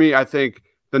 So for me, I think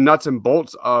the nuts and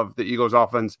bolts of the Eagles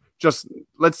offense, just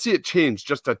let's see it change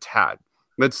just a tad.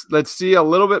 Let's see a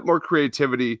little bit more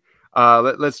creativity.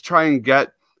 Let's try and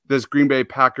get this Green Bay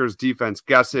Packers defense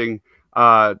guessing.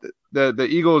 The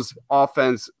Eagles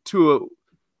offense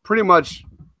pretty much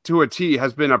to a T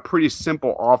has been a pretty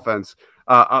simple offense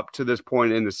up to this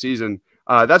point in the season.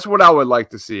 That's what I would like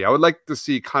to see. I would like to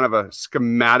see kind of a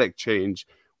schematic change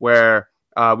where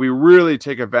we really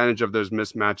take advantage of those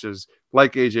mismatches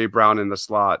like A.J. Brown in the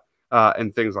slot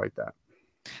and things like that.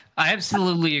 I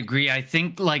absolutely agree. I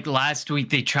think like last week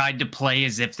they tried to play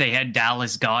as if they had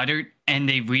Dallas Goedert and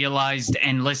they realized,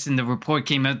 and listen, the report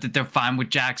came out that they're fine with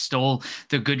Jack Stoll.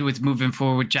 They're good with moving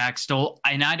forward with Jack Stoll.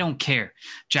 And I don't care.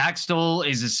 Jack Stoll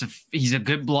he's a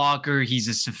good blocker. He's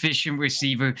a sufficient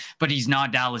receiver, but he's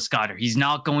not Dallas Goedert. He's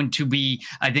not going to be,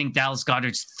 I think Dallas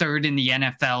Goedert's 3rd in the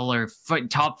NFL or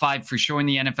top 5 for sure in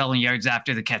the NFL in yards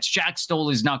after the catch. Jack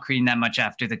Stoll is not creating that much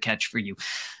after the catch for you.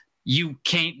 you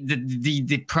can't,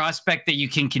 the prospect that you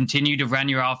can continue to run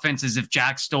your offense as if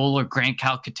Jack Stoll or Grant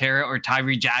Calcaterra or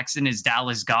Tyree Jackson is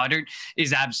Dallas Goedert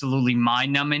is absolutely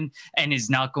mind-numbing and is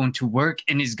not going to work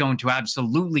and is going to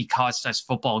absolutely cost us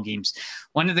football games.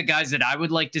 One of the guys that I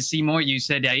would like to see more, you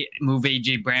said I move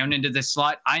A.J. Brown into the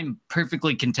slot. I'm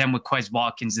perfectly content with Quez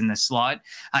Watkins in the slot.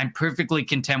 I'm perfectly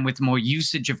content with more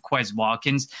usage of Quez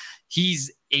Watkins.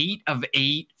 He's 8 of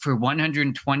 8 for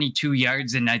 122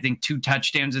 yards and I think 2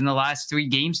 touchdowns in the last 3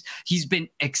 games. He's been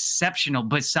exceptional.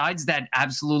 Besides that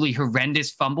absolutely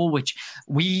horrendous fumble, which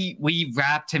we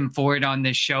wrapped him for it on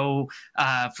this show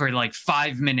for like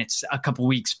 5 minutes a couple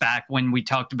weeks back when we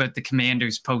talked about the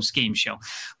Commanders post-game show.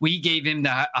 We gave him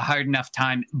a hard enough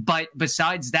time. But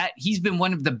besides that, he's been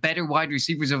one of the better wide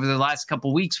receivers over the last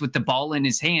couple weeks with the ball in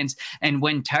his hands and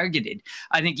when targeted.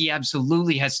 I think he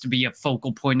absolutely has to be a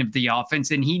focal point of the offense,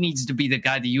 and he needs to be the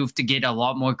guy that you have to get a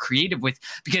lot more creative with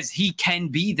because he can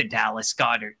be the Dallas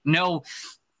Goedert.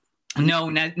 No,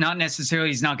 not necessarily.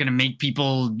 He's not going to make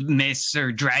people miss or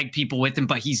drag people with him,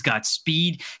 but he's got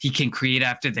speed. He can create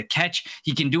after the catch.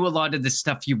 He can do a lot of the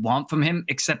stuff you want from him,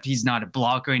 except he's not a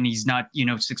blocker and he's not,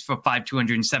 6'5",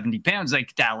 270 pounds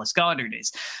like Dallas Goedert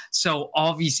is. So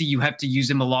obviously you have to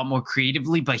use him a lot more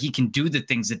creatively, but he can do the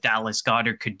things that Dallas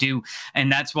Goedert could do.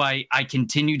 And that's why I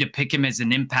continue to pick him as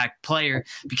an impact player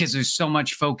because there's so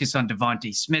much focus on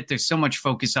Devontae Smith. There's so much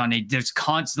focus on there's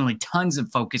constantly tons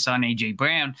of focus on A.J.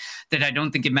 Brown that I don't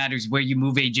think it matters where you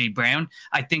move A.J. Brown.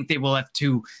 I think they will have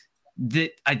to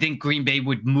I think Green Bay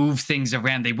would move things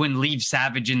around. They wouldn't leave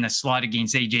Savage in the slot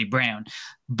against A.J. Brown,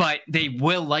 but they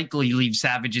will likely leave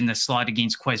Savage in the slot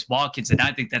against Quez Watkins, and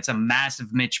I think that's a massive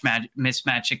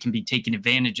mismatch that can be taken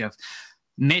advantage of.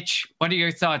 Mitch, what are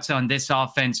your thoughts on this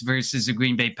offense versus the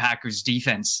Green Bay Packers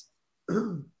defense?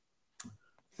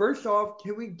 First off,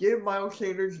 can we give Miles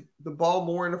Sanders the ball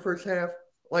more in the first half?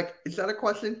 Like, is that a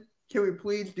question? Can we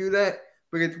please do that?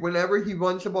 Because whenever he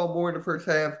runs the ball more in the first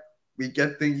half, we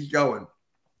get things going.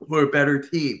 We're a better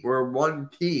team. We're one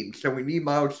team. So we need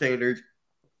Miles Sanders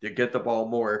to get the ball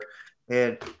more.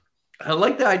 And I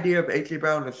like the idea of A.J.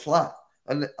 Brown in the slot.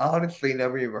 I honestly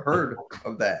never even heard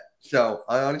of that. So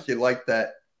I honestly like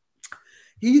that.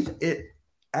 He's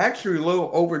actually a little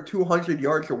over 200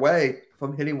 yards away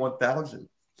from hitting 1,000.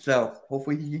 So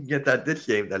hopefully he can get that this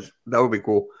game. That would be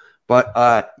cool. But,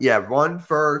 run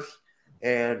first.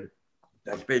 And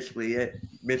that's basically it.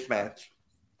 Mismatch.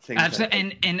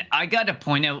 Absolutely. And I got to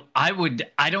point out, I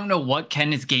don't know what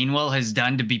Kenneth Gainwell has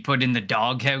done to be put in the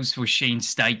doghouse with Shane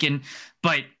Steichen,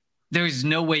 but there's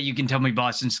no way you can tell me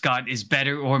Boston Scott is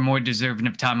better or more deserving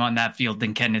of time on that field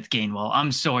than Kenneth Gainwell.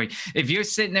 I'm sorry. If you're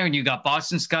sitting there and you got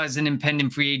Boston Scott as an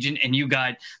impending free agent and you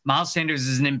got Miles Sanders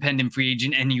as an impending free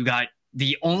agent and you got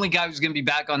the only guy who's going to be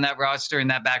back on that roster in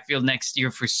that backfield next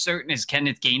year for certain is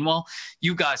Kenneth Gainwell,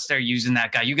 you got to start using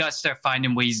that guy. You got to start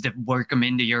finding ways to work him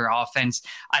into your offense.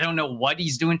 I don't know what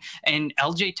he's doing. And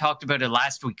LJ talked about it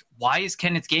last week. Why is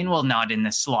Kenneth Gainwell not in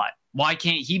the slot? Why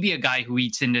can't he be a guy who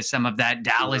eats into some of that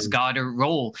Dallas Goedert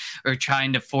role or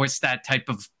trying to force that type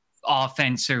of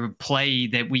offense or play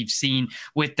that we've seen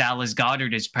with Dallas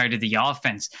Goedert as part of the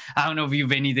offense? I don't know if you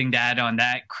have anything to add on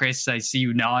that, Chris. I see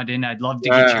you nodding. I'd love to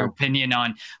get your opinion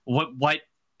on what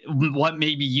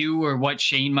maybe you or what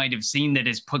Shane might have seen that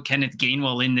has put Kenneth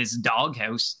Gainwell in this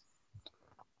doghouse.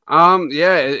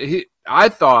 I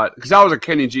thought, because I was a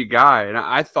Kenny G guy, and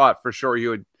I thought for sure he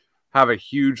would have a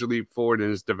huge leap forward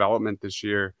in his development this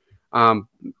year.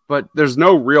 But there's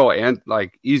no real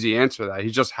easy answer to that. He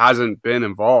just hasn't been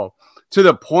involved to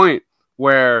the point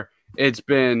where it's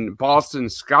been Boston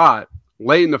Scott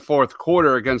late in the fourth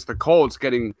quarter against the Colts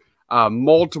getting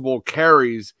multiple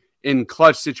carries in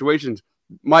clutch situations.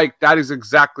 Mike, that is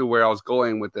exactly where I was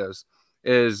going with this.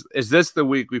 Is this the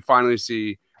week we finally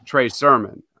see Trey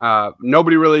Sermon?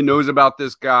 Nobody really knows about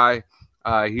this guy.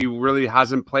 He really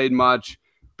hasn't played much,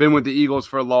 been with the Eagles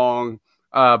for long.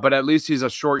 But at least he's a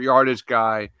short yardage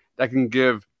guy that can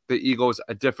give the Eagles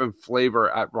a different flavor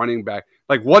at running back.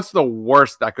 Like, what's the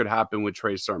worst that could happen with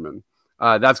Trey Sermon?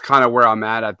 That's kind of where I'm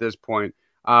at this point.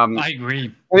 I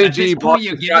agree. At this point,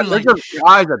 you're getting they're just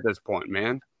guys at this point,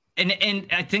 man. And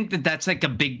I think that's like a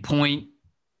big point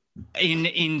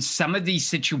in some of these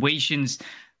situations.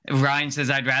 Ryan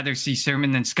says, I'd rather see Sermon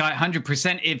than Scott.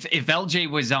 100%. If LJ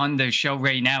was on the show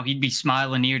right now, he'd be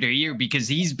smiling ear to ear because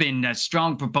he's been a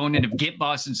strong proponent of get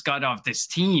Boston Scott off this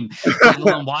team.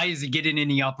 Why is he getting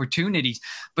any opportunities?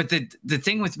 But the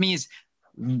thing with me is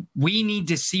we need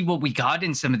to see what we got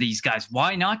in some of these guys.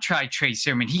 Why not try Trey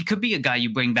Sermon? He could be a guy you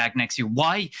bring back next year.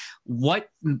 Why? What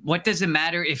does it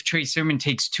matter if Trey Sermon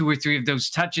takes 2 or 3 of those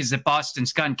touches that Boston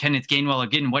Scott and Kenneth Gainwell are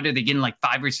getting? What are they getting, like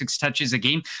 5 or 6 touches a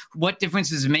game? What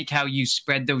difference does it make how you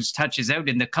spread those touches out?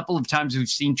 And the couple of times we've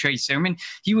seen Trey Sermon,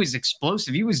 he was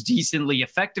explosive. He was decently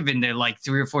effective in the like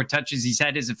 3 or 4 touches he's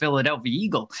had as a Philadelphia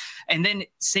Eagle. And then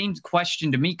same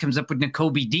question to me comes up with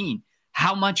Nakobe Dean.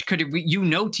 How much could it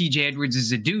TJ Edwards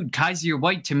is a dude. Kaiser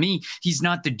White, to me, he's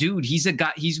not the dude. He's a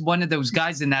guy. He's one of those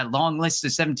guys in that long list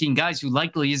of 17 guys who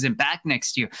likely isn't back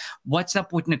next year. What's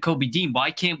up with Nakobe Dean?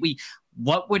 Why can't we?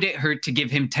 What would it hurt to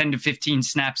give him 10 to 15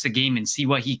 snaps a game and see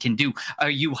what he can do? Are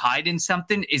you hiding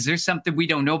something? Is there something we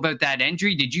don't know about that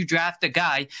injury? Did you draft a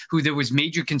guy who there was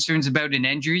major concerns about an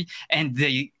injury, and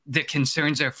the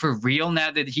concerns are for real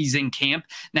now that he's in camp,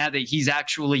 now that he's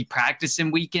actually practicing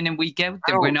week in and week out,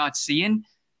 that we're not seeing?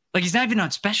 Like, he's not even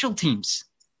on special teams.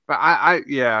 But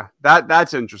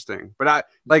that's interesting. But I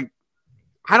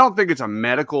don't think it's a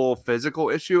medical, physical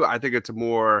issue. I think it's a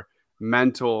more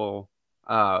mental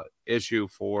issue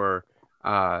for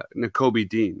Nakobe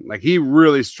Dean. Like, he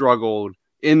really struggled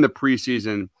in the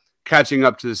preseason catching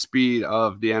up to the speed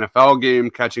of the NFL game,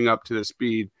 catching up to the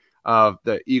speed of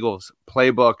the Eagles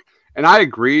playbook. And I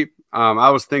agree. I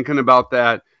was thinking about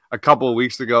that a couple of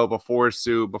weeks ago before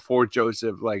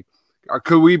Joseph. Like,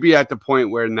 could we be at the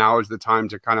point where now is the time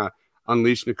to kind of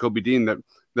unleash Nakobe Dean? That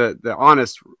the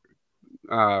honest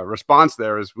response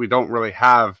there is we don't really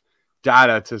have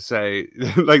data to say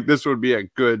like this would be a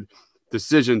good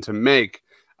decision to make.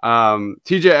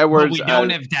 TJ Edwards, we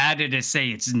don't have data to say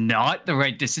it's not the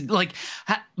right decision. Like,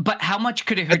 but how much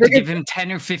could it hurt to give him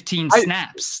 10 or 15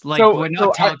 snaps? Like, we're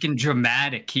not talking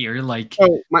dramatic here. Like,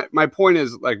 so my point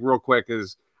is, like, real quick,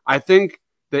 is I think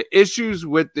the issues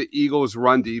with the Eagles'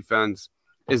 run defense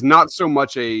is not so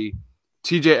much a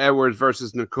TJ Edwards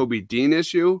versus Nakobe Dean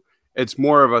issue. It's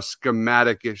more of a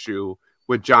schematic issue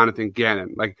with Jonathan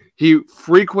Gannon. Like, you'll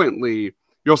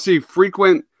see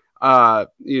frequent,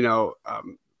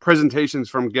 presentations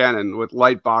from Gannon with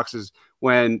light boxes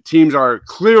when teams are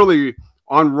clearly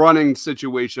on running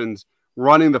situations,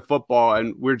 running the football,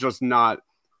 and we're just not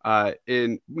the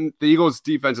Eagles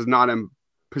defense is not in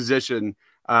position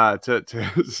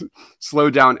to slow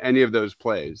down any of those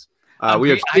plays. I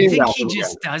think he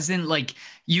just doesn't, like,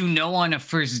 on a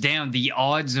first down, the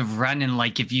odds of running,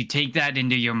 like, if you take that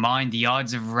into your mind, the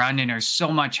odds of running are so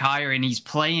much higher, and he's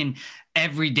playing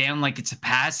every down like it's a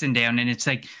passing down. And it's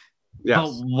like, yes. But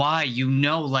why?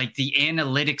 Like, the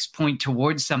analytics point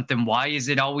towards something. Why is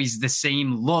it always the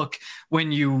same look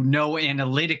when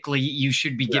analytically you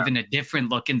should be given a different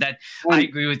look? And that, I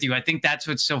agree with you. I think that's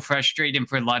what's so frustrating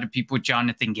for a lot of people with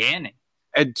Jonathan Gannon.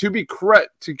 And to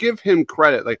give him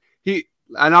credit, like,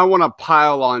 and I want to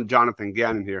pile on Jonathan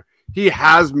Gannon here. He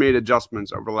has made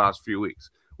adjustments over the last few weeks.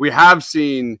 We have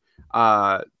seen,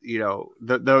 the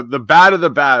bad of the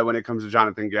bad when it comes to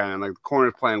Jonathan Gannon. Like, the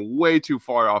corner's playing way too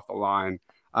far off the line,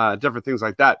 different things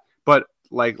like that. But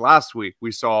like last week,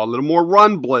 we saw a little more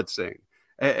run blitzing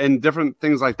and different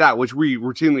things like that, which we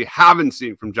routinely haven't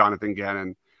seen from Jonathan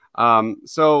Gannon.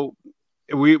 So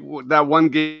that one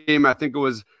game, I think it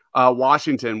was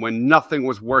Washington, when nothing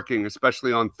was working,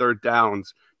 especially on third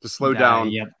downs to slow down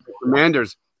the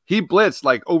Commanders. He blitzed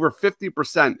like over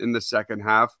 50% in the second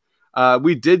half.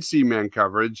 We did see man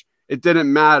coverage. It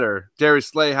didn't matter. Darius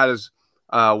Slay had his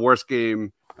worst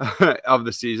game of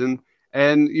the season.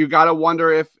 And you got to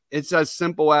wonder if it's as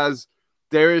simple as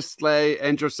Darius Slay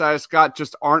and Josiah Scott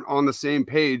just aren't on the same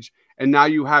page. And now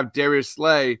you have Darius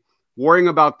Slay worrying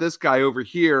about this guy over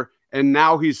here, and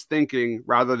now he's thinking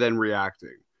rather than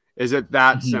reacting. Is it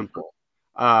that simple?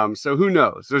 So who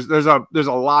knows? There's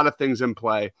a lot of things in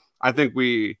play. I think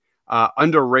we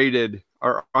underrated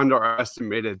or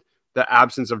underestimated the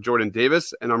absence of Jordan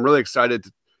Davis, and I'm really excited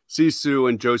to see Sue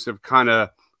and Joseph kind of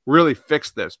really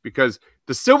fix this, because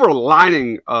the silver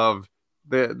lining of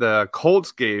the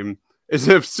Colts game is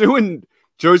if Sue and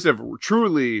Joseph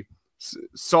truly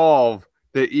solve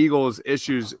the Eagles'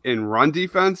 issues in run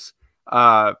defense,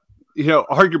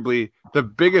 arguably the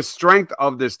biggest strength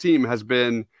of this team has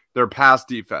been their pass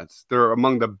defense. They're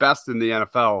among the best in the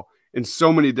NFL in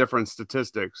so many different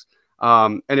statistics.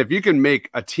 And if you can make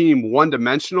a team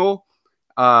one-dimensional,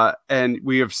 and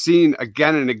we have seen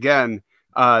again and again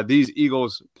these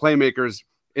Eagles playmakers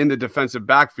in the defensive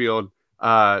backfield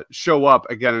show up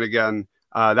again and again,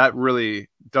 that really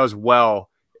does well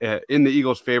in the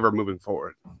Eagles' favor moving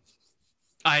forward.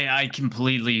 I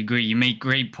completely agree. You make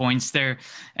great points there.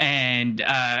 And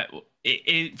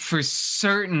for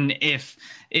certain, if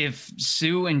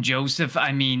Sue and Joseph,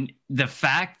 I mean, the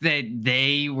fact that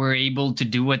they were able to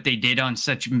do what they did on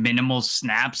such minimal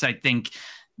snaps, I think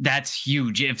that's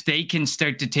huge. If they can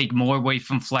start to take more away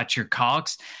from Fletcher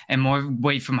Cox and more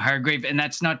away from Hargrave, and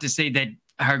that's not to say that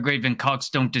Hargrave and Cox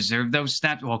don't deserve those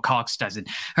snaps. Well, Cox doesn't.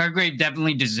 Hargrave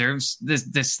definitely deserves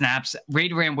the snaps.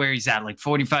 Right around where he's at, like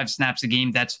 45 snaps a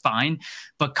game, that's fine.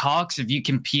 But Cox, if you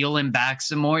can peel him back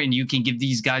some more and you can give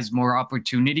these guys more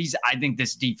opportunities, I think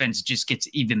this defense just gets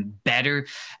even better.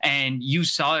 And you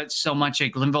saw it so much.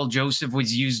 Like Linval Joseph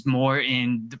was used more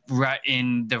in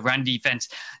the run defense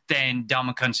than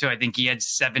Ndamukong Suh. I think he had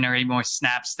 7 or 8 more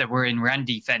snaps that were in run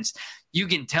defense. You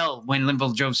can tell when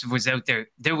Linval Joseph was out there,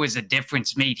 there was a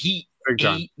difference made. He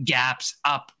ate gaps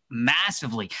up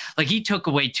massively. Like he took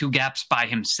away 2 gaps by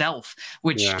himself,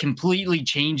 which completely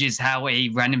changes how a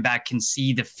running back can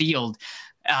see the field.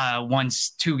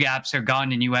 Once 2 gaps are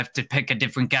gone and you have to pick a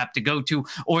different gap to go to,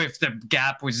 or if the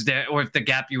gap was there, or if the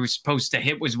gap you were supposed to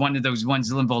hit was one of those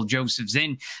ones Linval Joseph's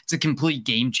in, it's a complete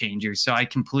game changer. So I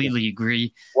completely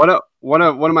agree. One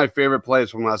of my favorite plays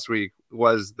from last week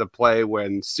was the play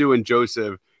when Sue and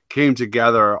Joseph came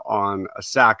together on a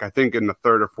sack, I think in the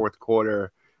 3rd or 4th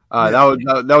quarter.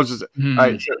 That was just all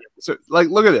right. So like,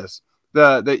 look at this.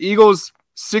 The Eagles'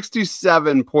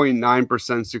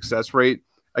 67.9% success rate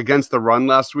against the run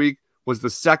last week was the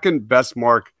 2nd best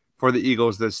mark for the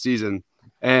Eagles this season.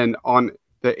 And on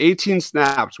the 18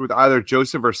 snaps with either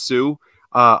Joseph or Sue,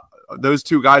 those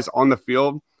 2 guys on the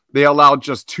field, they allowed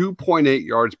just 2.8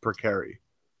 yards per carry.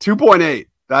 2.8.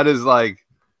 That is like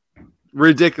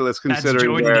ridiculous considering that's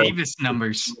Jordan Davis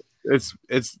numbers. It's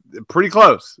pretty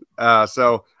close.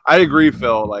 So I agree,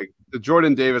 Phil. Like the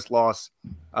Jordan Davis loss,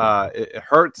 it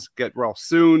hurts. Get well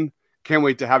soon. Can't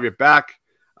wait to have you back.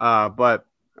 But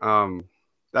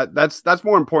that's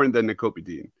more important than Nakobe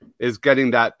Dean is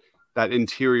getting that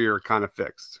interior kind of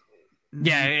fixed.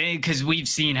 Yeah, because we've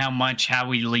seen how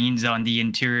he leans on the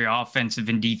interior offensive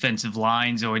and defensive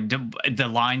lines, or the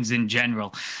lines in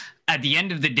general. At the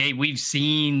end of the day, we've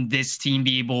seen this team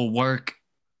be able to work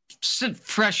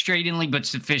frustratingly but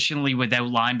sufficiently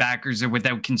without linebackers or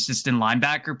without consistent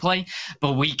linebacker play,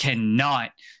 but we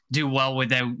cannot do well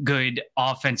without good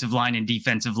offensive line and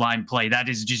defensive line play. That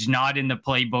is just not in the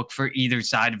playbook for either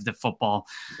side of the football.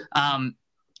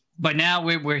 But now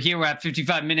we're here. We're at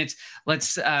 55 minutes.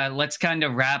 Let's kind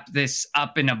of wrap this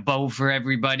up in a bow for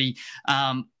everybody.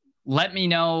 Let me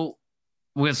know.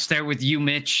 We'll start with you,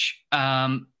 Mitch.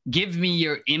 Give me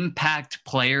your impact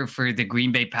player for the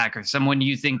Green Bay Packers. Someone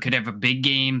you think could have a big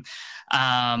game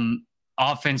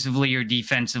offensively or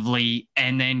defensively.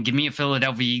 And then give me a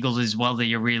Philadelphia Eagles as well that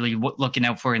you're really looking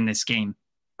out for in this game.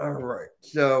 All right.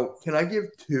 So can I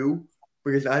give 2?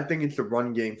 Because I think it's a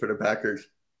run game for the Packers.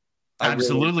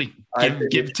 Absolutely.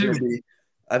 Give 2.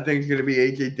 I think it's going to be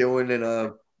A.J. Dillon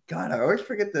and, God, I always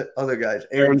forget the other guys.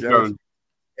 Aaron Jones,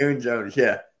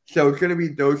 yeah. So it's going to be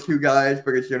those 2 guys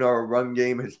because, our run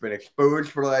game has been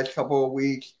exposed for the last couple of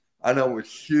weeks. I know with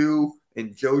Sue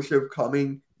and Joseph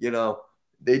coming,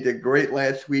 they did great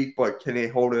last week, but can they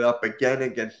hold it up again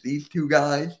against these 2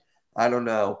 guys? I don't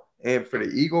know. And for the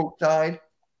Eagles side,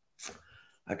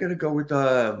 I got to go with,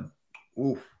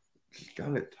 it's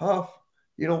kind of tough.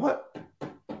 You know what?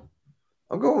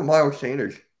 I'm going with Miles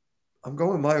Sanders.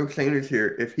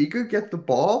 Here. If he could get the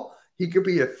ball, he could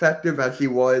be effective as he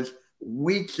was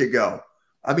weeks ago.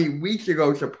 I mean, weeks ago,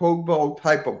 it's a Pro Bowl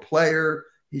type of player.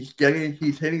 He's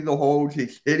hitting the holes.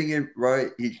 He's hitting it right.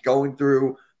 He's going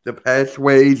through the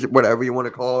pathways, whatever you want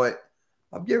to call it.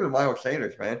 I'm giving Miles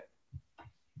Sanders, man.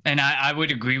 And I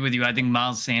would agree with you. I think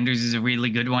Miles Sanders is a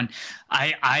really good one.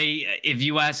 If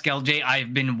you ask LJ,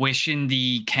 I've been wishing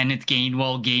the Kenneth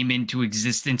Gainwell game into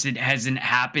existence. It hasn't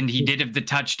happened. He did have the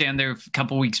touchdown there a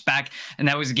couple weeks back, and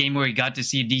that was a game where he got to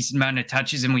see a decent amount of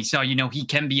touches, and we saw, he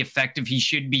can be effective. He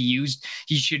should be used.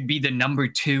 He should be the number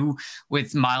 2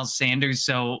 with Miles Sanders.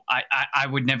 So I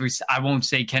won't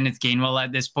say Kenneth Gainwell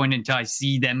at this point until I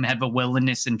see them have a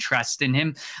willingness and trust in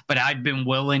him. But I've been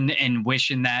willing and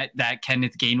wishing that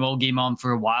Kenneth Gainwell game on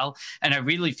for a while, and I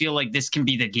really feel like this can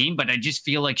be the game. But I just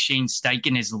feel like Shane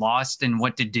Steichen is lost in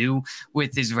what to do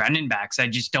with his running backs. I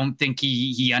just don't think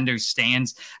he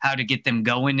understands how to get them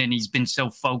going, and he's been so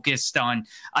focused on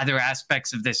other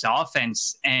aspects of this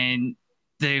offense. And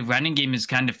the running game has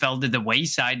kind of fell to the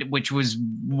wayside, which was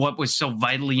what was so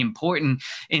vitally important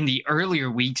in the earlier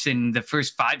weeks, in the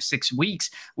first 5-6 weeks,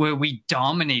 where we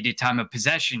dominated time of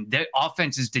possession. The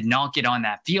offenses did not get on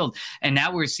that field. And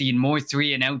now we're seeing more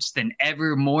 3 and outs than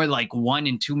ever, more like 1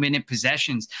 and 2 minute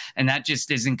possessions. And that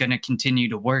just isn't going to continue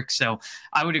to work. So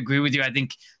I would agree with you. I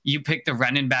think you picked the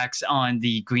running backs on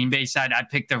the Green Bay side. I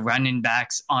picked the running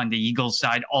backs on the Eagles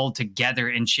side all together,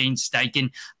 and Shane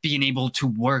Steichen being able to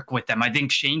work with them. I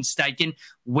think Shane Steichen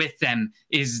with them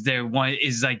is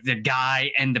like the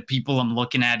guy and the people I'm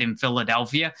looking at in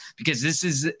Philadelphia, because this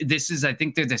is I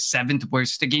think they're the 7th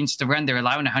worst against the run. They're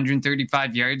allowing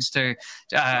 135 yards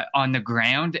on the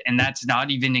ground, and that's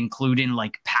not even including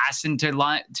like passing to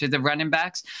the running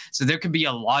backs. So there could be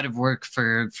a lot of work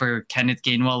for Kenneth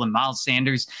Gainwell and Miles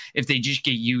Sanders if they just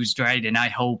get used right. And I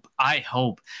hope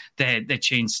that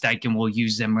Shane Steichen will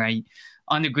use them right.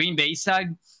 On the Green Bay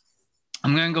side,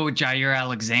 I'm going to go with Jair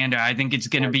Alexander. I think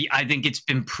it's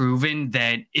been proven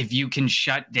that if you can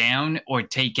shut down or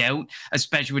take out,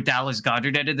 especially with Dallas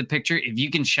Goedert out of the picture, if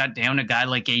you can shut down a guy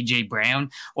like A.J.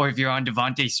 Brown, or if you're on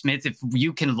Devontae Smith, if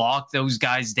you can lock those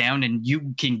guys down and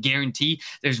you can guarantee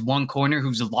there's one corner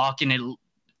who's locking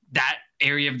that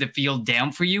area of the field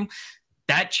down for you,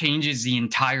 that changes the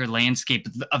entire landscape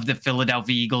of the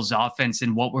Philadelphia Eagles offense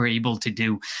and what we're able to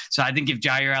do. So I think if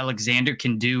Jair Alexander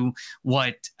can do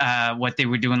what they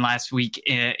were doing last week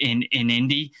in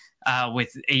Indy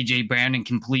with A.J. Brown and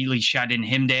completely shutting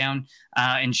him down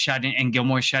and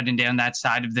Gilmore shutting down that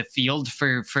side of the field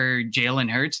for Jalen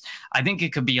Hurts, I think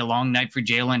it could be a long night for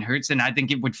Jalen Hurts, and I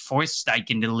think it would force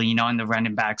Steichen to lean on the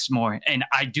running backs more. And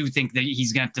I do think that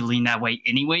he's going to have to lean that way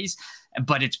anyways,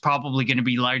 but it's probably going to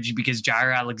be largely because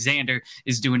Jair Alexander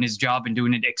is doing his job and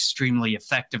doing it extremely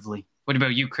effectively. What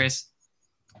about you, Chris?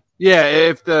 Yeah,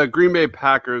 if the Green Bay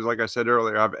Packers, like I said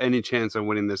earlier, have any chance of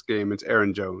winning this game, it's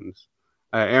Aaron Jones.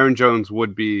 Aaron Jones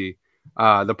would be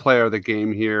the player of the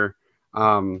game here.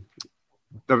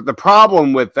 The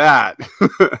problem with that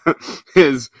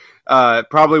is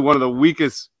probably one of the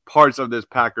weakest parts of this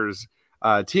Packers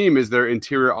team is their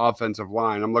interior offensive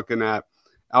line. I'm looking at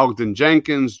Elgton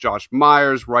Jenkins, Josh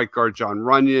Myers, right guard John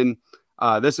Runyon.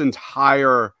 This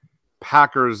entire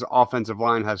Packers offensive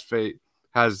line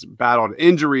has battled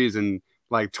injuries and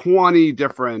like 20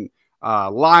 different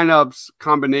lineups,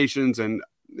 combinations, and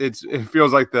it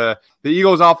feels like the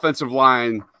Eagles offensive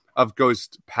line of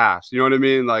ghost past. You know what I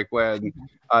mean? Like when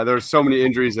there's so many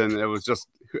injuries and it was just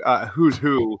who's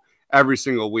who every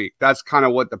single week. That's kind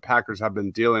of what the Packers have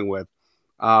been dealing with.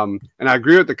 And I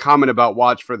agree with the comment about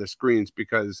watch for the screens,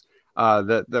 because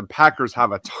the Packers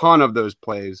have a ton of those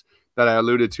plays that I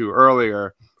alluded to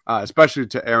earlier, especially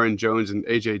to Aaron Jones and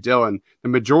A.J. Dillon. The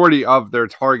majority of their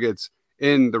targets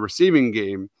in the receiving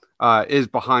game is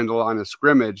behind the line of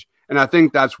scrimmage. And I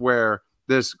think that's where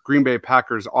this Green Bay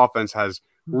Packers offense has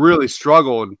really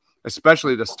struggled,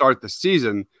 especially to start the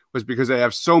season, was because they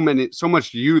have so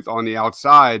much youth on the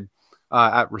outside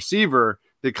at receiver.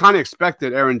 They kind of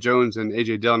expected Aaron Jones and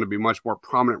A.J. Dillon to be much more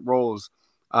prominent roles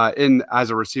as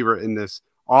a receiver in this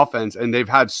offense, and they've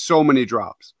had so many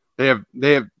drops. They have.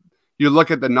 You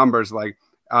look at the numbers, like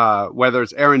whether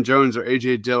it's Aaron Jones or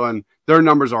A.J. Dillon, their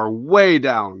numbers are way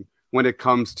down when it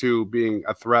comes to being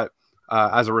a threat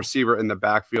as a receiver in the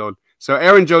backfield. So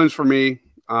Aaron Jones for me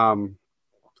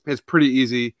is pretty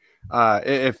easy.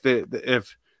 If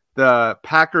the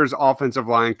Packers offensive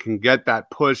line can get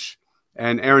that push,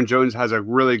 and Aaron Jones has a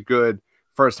really good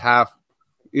first half,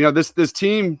 you know, this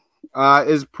team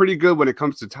is pretty good when it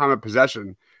comes to time of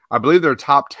possession. I believe they're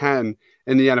top 10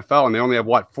 in the NFL, and they only have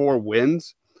 4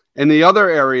 wins. And the other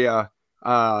area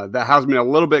that has me a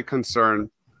little bit concerned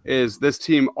is this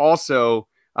team also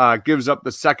gives up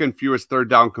the second fewest third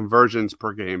down conversions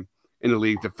per game in the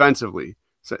league defensively.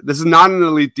 So this is not an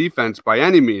elite defense by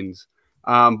any means,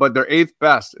 but they're 8th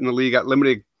best in the league at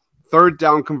limiting third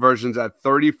down conversions at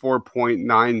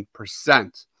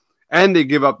 34.9%. And they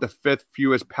give up the 5th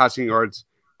fewest passing yards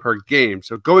per game.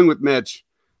 So going with Mitch,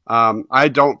 I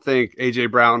don't think A.J.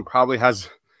 Brown probably has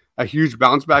a huge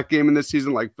bounce back game in this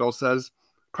season, like Phil says.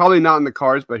 Probably not in the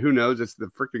cards, but who knows? It's the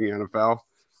freaking NFL.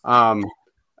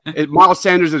 Miles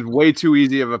Sanders is way too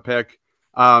easy of a pick,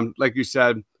 like you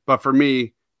said. But for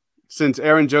me, since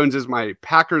Aaron Jones is my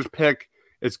Packers pick,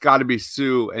 it's got to be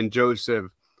Sue and Joseph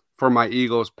for my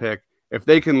Eagles pick. If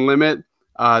they can limit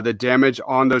the damage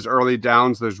on those early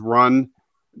downs, those run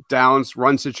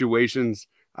situations,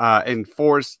 and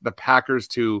force the Packers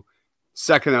to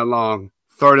 2nd and long,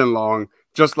 3rd and long,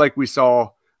 just like we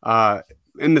saw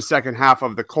in the second half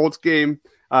of the Colts game,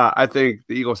 I think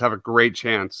the Eagles have a great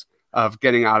chance of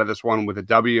getting out of this one with a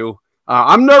W.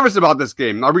 I'm nervous about this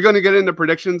game. Are we going to get into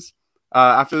predictions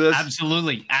after this?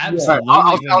 Absolutely. I'll We're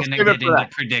going to save get it for into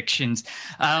that. predictions.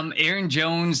 Aaron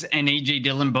Jones and A.J.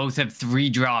 Dillon both have 3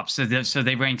 drops, so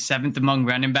they rank 7th among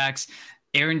running backs.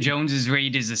 Aaron Jones's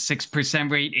rate is a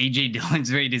 6% rate. A.J.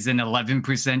 Dillon's rate is an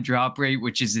 11% drop rate,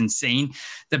 which is insane.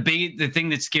 The thing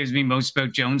that scares me most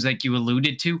about Jones, like you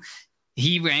alluded to,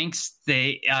 he ranks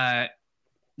the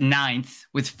 9th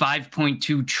with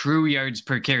 5.2 true yards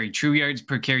per carry. True yards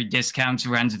per carry discounts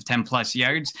runs of 10 plus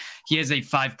yards. He has a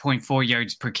 5.4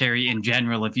 yards per carry in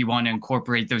general if you want to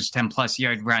incorporate those 10 plus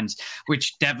yard runs,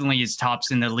 which definitely is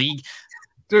tops in the league.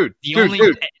 Dude.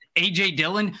 AJ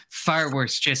Dillon, far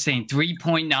worse, just saying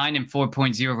 3.9 and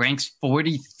 4.0 ranks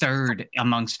 43rd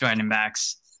amongst running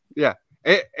backs. Yeah.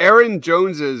 Aaron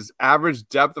Jones's average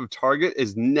depth of target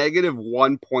is negative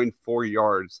 1.4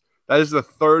 yards. That is the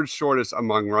 3rd shortest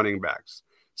among running backs.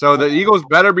 So the Eagles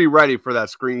better be ready for that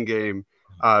screen game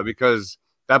because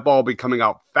that ball will be coming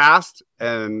out fast,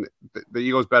 and the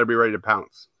Eagles better be ready to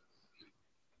pounce.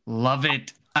 Love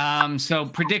it. So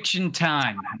prediction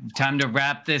time. Time to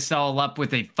wrap this all up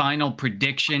with a final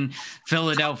prediction.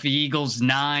 Philadelphia Eagles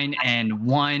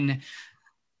 9-1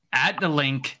 at the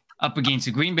Link up against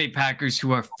the Green Bay Packers,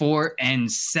 who are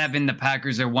 4-7. The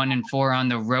Packers are 1-4 on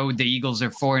the road. The Eagles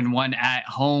are 4-1 at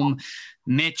home.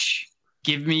 Mitch,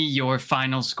 give me your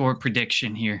final score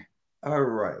prediction here. All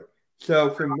right. So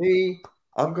for me,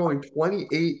 I'm going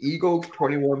 28 Eagles,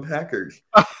 21 Packers.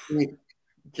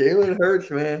 Jalen Hurts,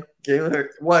 man. Jalen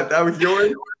Hurts. What? That was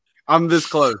yours? I'm this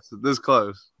close.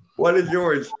 What is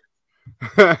yours?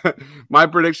 My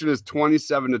prediction is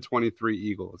 27-23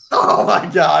 Eagles. Oh my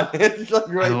God. It's like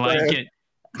right I like there. it.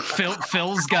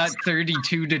 Phil's got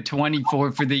 32-24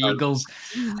 for the Eagles.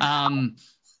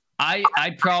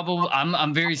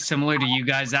 I'm very similar to you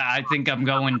guys. I think I'm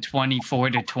going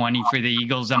 24-20 for the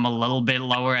Eagles. I'm a little bit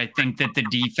lower. I think that the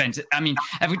defense,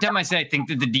 every time I say I think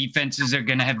that the defenses are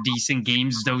going to have decent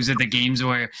games, those are the games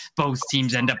where both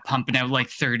teams end up pumping out like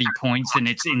 30 points and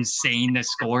it's insane the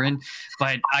scoring.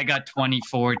 But I got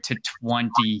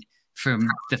 24-20 from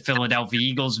the Philadelphia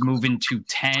Eagles, moving to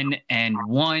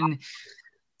 10-1.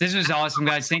 This was awesome,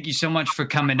 guys. Thank you so much for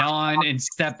coming on and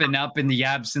stepping up in the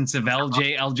absence of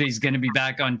LJ. LJ is going to be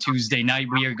back on Tuesday night.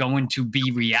 We are going to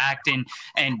be reacting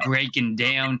and breaking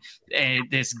down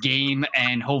this game,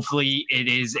 and hopefully it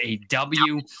is a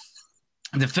W.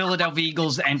 The Philadelphia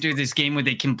Eagles enter this game with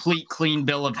a complete clean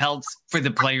bill of health for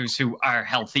the players who are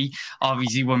healthy.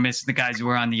 Obviously, we're missing the guys who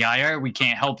are on the IR. We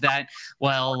can't help that.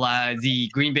 Well, the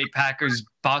Green Bay Packers,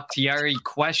 Bakhtiari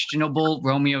questionable.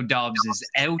 Romeo Doubs is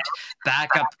out.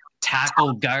 Backup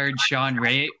tackle guard Sean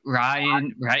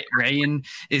Ryan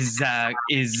is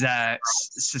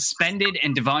suspended,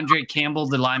 and Devondre Campbell,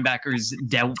 the linebacker, is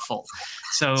doubtful.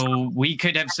 So we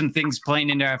could have some things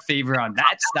playing into our favor on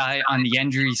that side, on the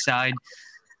injury side.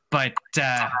 But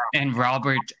and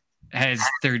Robert has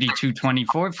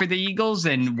 32-24 for the Eagles,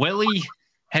 and Willie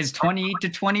has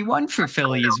 28-21 for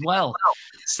Philly as well.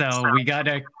 So we got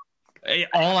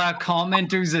all our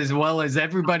commenters as well as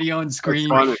everybody on screen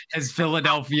has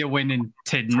Philadelphia winning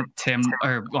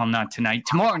not tonight,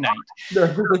 tomorrow night.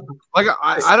 Like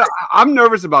I'm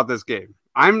nervous about this game.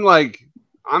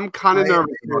 I'm kind of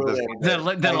nervous about this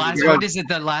game.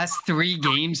 The last 3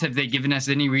 games, have they given us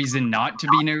any reason not to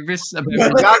be nervous about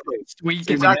this week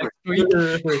and the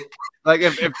next week? Like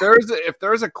if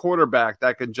there's a quarterback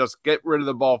that can just get rid of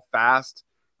the ball fast,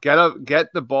 get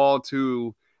the ball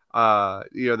to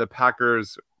the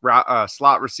Packers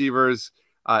slot receivers,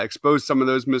 expose some of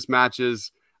those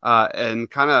mismatches, and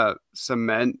kind of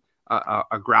cement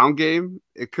a ground game,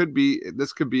 this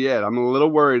could be it. I'm a little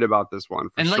worried about this one.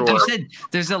 And like you said,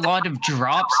 there's a lot of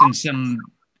drops and some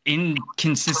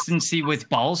inconsistency with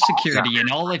ball security,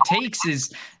 and all it takes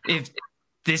is if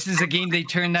this is a game they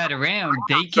turn that around,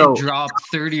 they can drop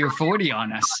 30 or 40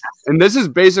 on us. And this is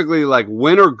basically like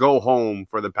win or go home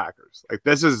for the Packers. Like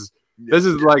this is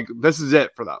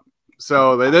it for them.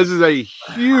 So this is a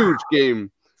huge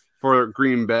game for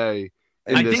Green Bay.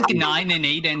 I think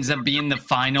 9-8 ends up being the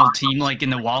final team, like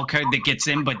in the wild card, that gets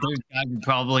in. But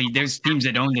there's teams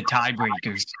that own the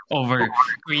tiebreakers over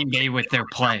Green Bay with their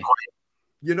play.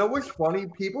 You know what's funny?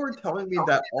 People are telling me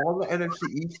that all the NFC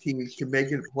East teams can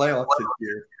make it playoffs this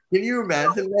year. Can you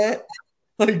imagine that?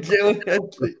 Like Jalen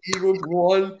Hurts, the Eagles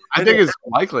won. I think it's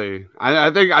likely.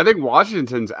 I think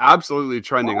Washington's absolutely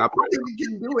trending up. I think they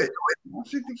can do it.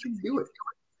 Washington can do it.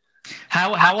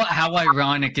 How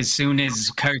ironic! As soon as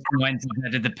Carson Wentz is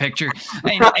out of the picture,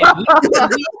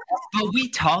 we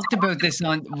talked about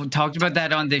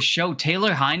that on this show.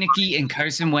 Taylor Heineke and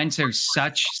Carson Wentz are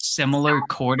such similar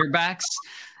quarterbacks.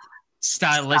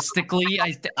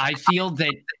 stylistically, I feel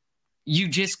that you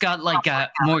just got like a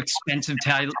more expensive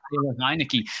Taylor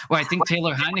Heineke, where I think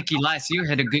Taylor Heineke last year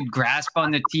had a good grasp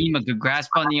on the team, a good grasp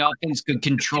on the offense, good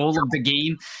control of the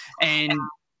game, and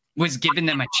was giving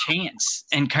them a chance.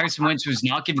 And Carson Wentz was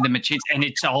not giving them a chance. And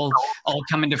it's all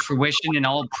coming to fruition and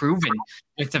all proven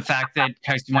with the fact that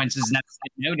Carson Wentz is now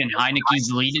sitting out and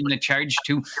Heineke's leading the charge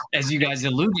to, as you guys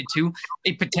alluded to,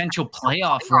 a potential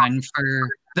playoff run for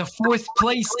the fourth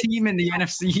place team in the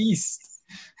NFC East.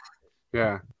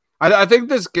 Yeah. I think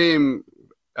this game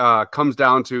comes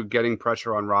down to getting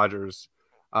pressure on Rodgers.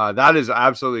 That is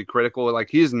absolutely critical. Like,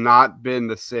 he's not been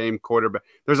the same quarterback.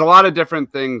 There's a lot of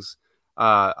different things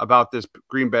about this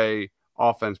Green Bay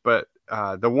offense, but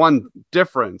the one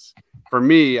difference for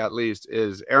me, at least,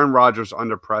 is Aaron Rodgers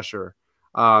under pressure.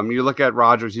 You look at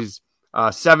Rodgers; he's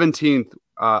 17th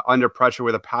under pressure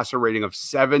with a passer rating of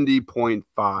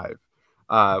 70.5.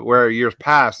 Where years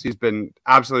past he's been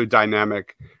absolutely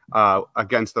dynamic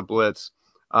against the blitz.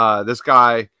 This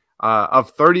guy, of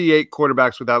 38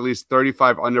 quarterbacks with at least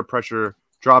 35 under pressure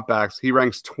dropbacks, he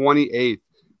ranks 28th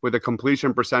with a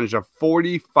completion percentage of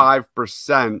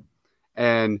 45%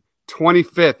 and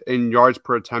 25th in yards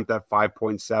per attempt at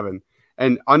 5.7.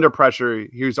 And under pressure,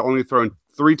 he was only thrown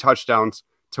 3 touchdowns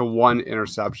to 1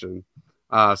 interception.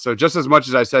 So just as much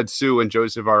as I said Sue and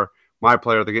Joseph are my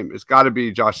player of the game, it's got to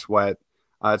be Josh Sweat.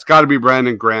 It's got to be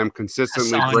Brandon Graham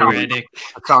consistently.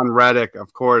 Hassan Reddick,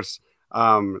 of course.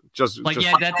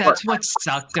 That's what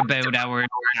sucked about our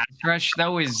pass rush,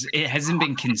 though, is it hasn't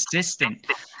been consistent.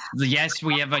 Yes,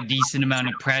 we have a decent amount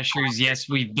of pressures. Yes,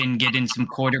 we've been getting some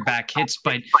quarterback hits,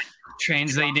 but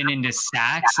translating into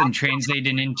sacks and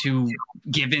translating into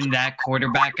giving that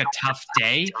quarterback a tough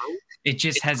day, it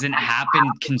just hasn't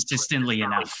happened consistently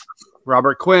enough.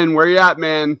 Robert Quinn, where you at,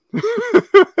 man?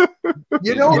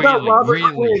 You know about Robert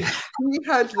Quinn? He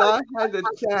has not had a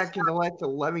sack in the last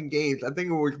 11 games. I think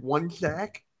it was 1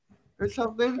 sack or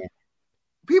something.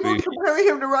 People comparing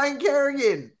him to Ryan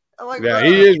Kerrigan. I'm like, yeah,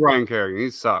 he is Ryan Kerrigan.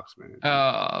 He sucks, man.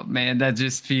 Oh, man, that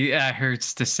just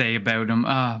hurts to say about him.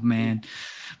 Oh, man.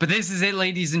 But this is it,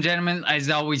 ladies and gentlemen. As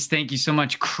always, thank you so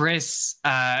much, Chris,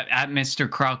 at Mr.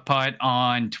 Crockpot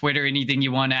on Twitter. Anything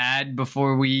you want to add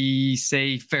before we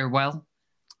say farewell?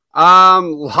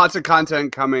 Lots of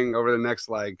content coming over the next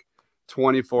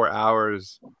 24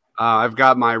 hours. I've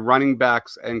got my running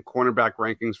backs and cornerback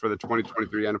rankings for the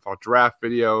 2023 NFL draft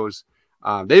videos.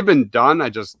 They've been done. I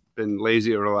just been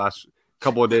lazy over the last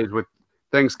couple of days with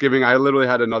Thanksgiving. I literally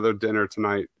had another dinner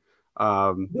tonight.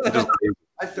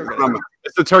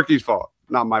 It's the turkey's fault,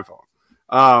 not my fault.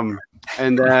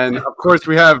 And then, of course,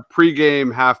 we have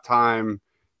pregame, halftime,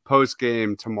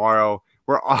 postgame tomorrow.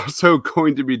 We're also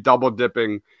going to be double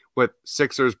dipping with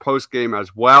Sixers postgame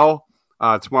as well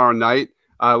tomorrow night.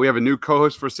 We have a new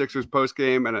co-host for Sixers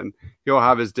postgame, and then he'll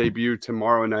have his debut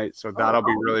tomorrow night, so that'll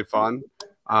be really fun.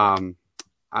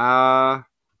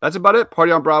 That's about it.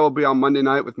 Party on Bravo will be on Monday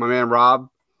night with my man Rob,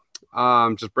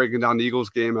 just breaking down the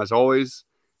Eagles game as always.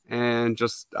 And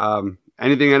just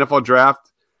anything NFL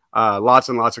draft, lots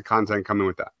and lots of content coming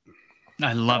with that.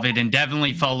 I love it. And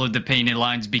definitely follow the Painted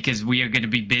Lines because we are going to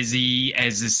be busy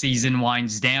as the season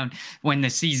winds down. When the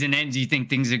season ends, you think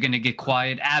things are going to get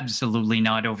quiet? Absolutely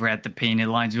not over at the Painted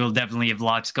Lines. We'll definitely have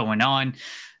lots going on.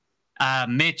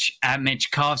 Mitch, at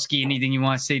Mitchkovsky, anything you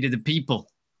want to say to the people?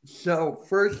 So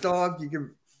first off, you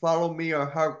can follow me on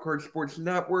Hardcore Sports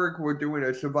Network. We're doing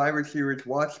a Survivor Series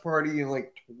watch party in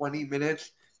 20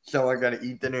 minutes. So I got to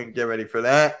eat dinner and get ready for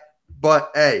that.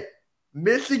 But, hey,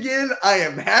 Michigan, I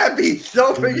am happy.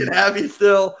 So freaking happy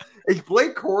still. Is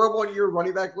Blake Corum on your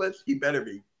running back list? He better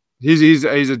be. He's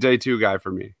a day 2 guy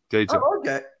for me. Day 2. Oh,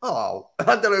 okay. Oh, I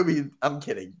thought it would be. I'm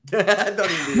kidding.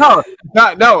 No.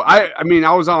 I mean,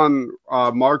 I was on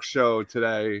Mark's show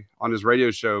today on his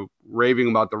radio show raving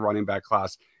about the running back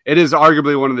class. It is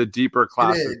arguably one of the deeper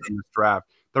classes in this draft.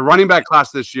 The running back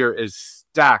class this year is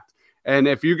stacked. And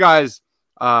if you guys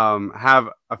have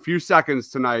a few seconds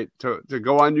tonight to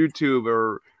go on YouTube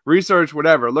or research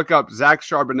whatever, look up Zach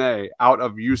Charbonnet out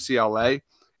of UCLA.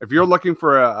 If you're looking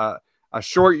for a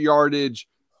short yardage,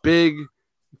 big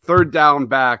third down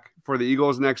back for the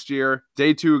Eagles next year,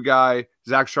 day 2 guy,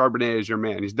 Zach Charbonnet is your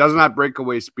man. He doesn't have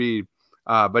breakaway speed,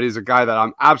 but he's a guy that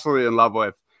I'm absolutely in love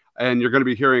with. And you're going to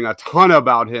be hearing a ton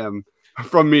about him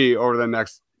from me over the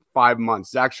next 5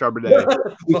 months. Zach Charbonnet,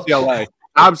 UCLA.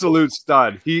 Absolute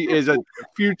stud. He is a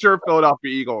future Philadelphia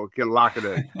Eagle. Can lock it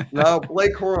in. No,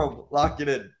 Blake Corum, lock it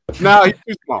in. No, he's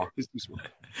too small.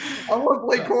 I want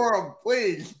Blake Corum,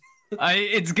 please.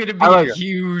 It's gonna be like a it.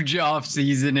 huge off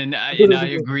season, and I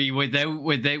agree with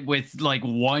like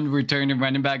one returning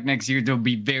running back next year. It'll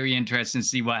be very interesting to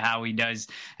see what Howie does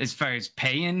as far as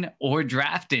paying or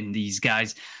drafting these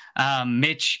guys.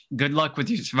 Mitch, good luck with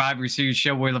your Survivor Series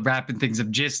show. We're wrapping things up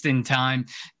just in time.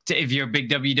 If you're a big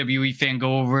WWE fan,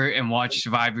 go over and watch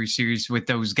Survivor Series with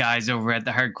those guys over at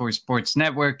the Hardcore Sports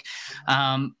Network.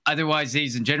 Otherwise,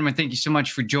 ladies and gentlemen, thank you so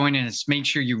much for joining us. Make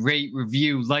sure you rate,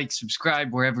 review, like,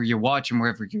 subscribe wherever you're watching,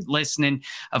 wherever you're listening.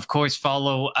 Of course,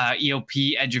 follow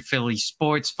EOP Edge of Philly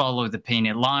Sports. Follow the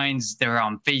Painted Lines. They're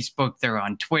on Facebook. They're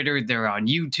on Twitter. They're on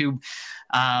YouTube.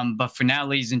 But for now,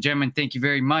 ladies and gentlemen, thank you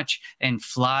very much. And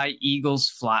fly, Eagles,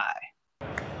 fly.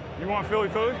 You want Philly?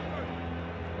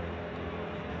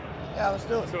 Yeah, let's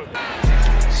do it.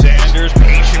 Sanders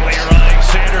patiently running.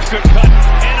 Sanders, good cut.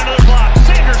 And another block.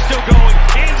 Sanders still going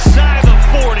inside the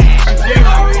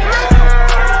 40.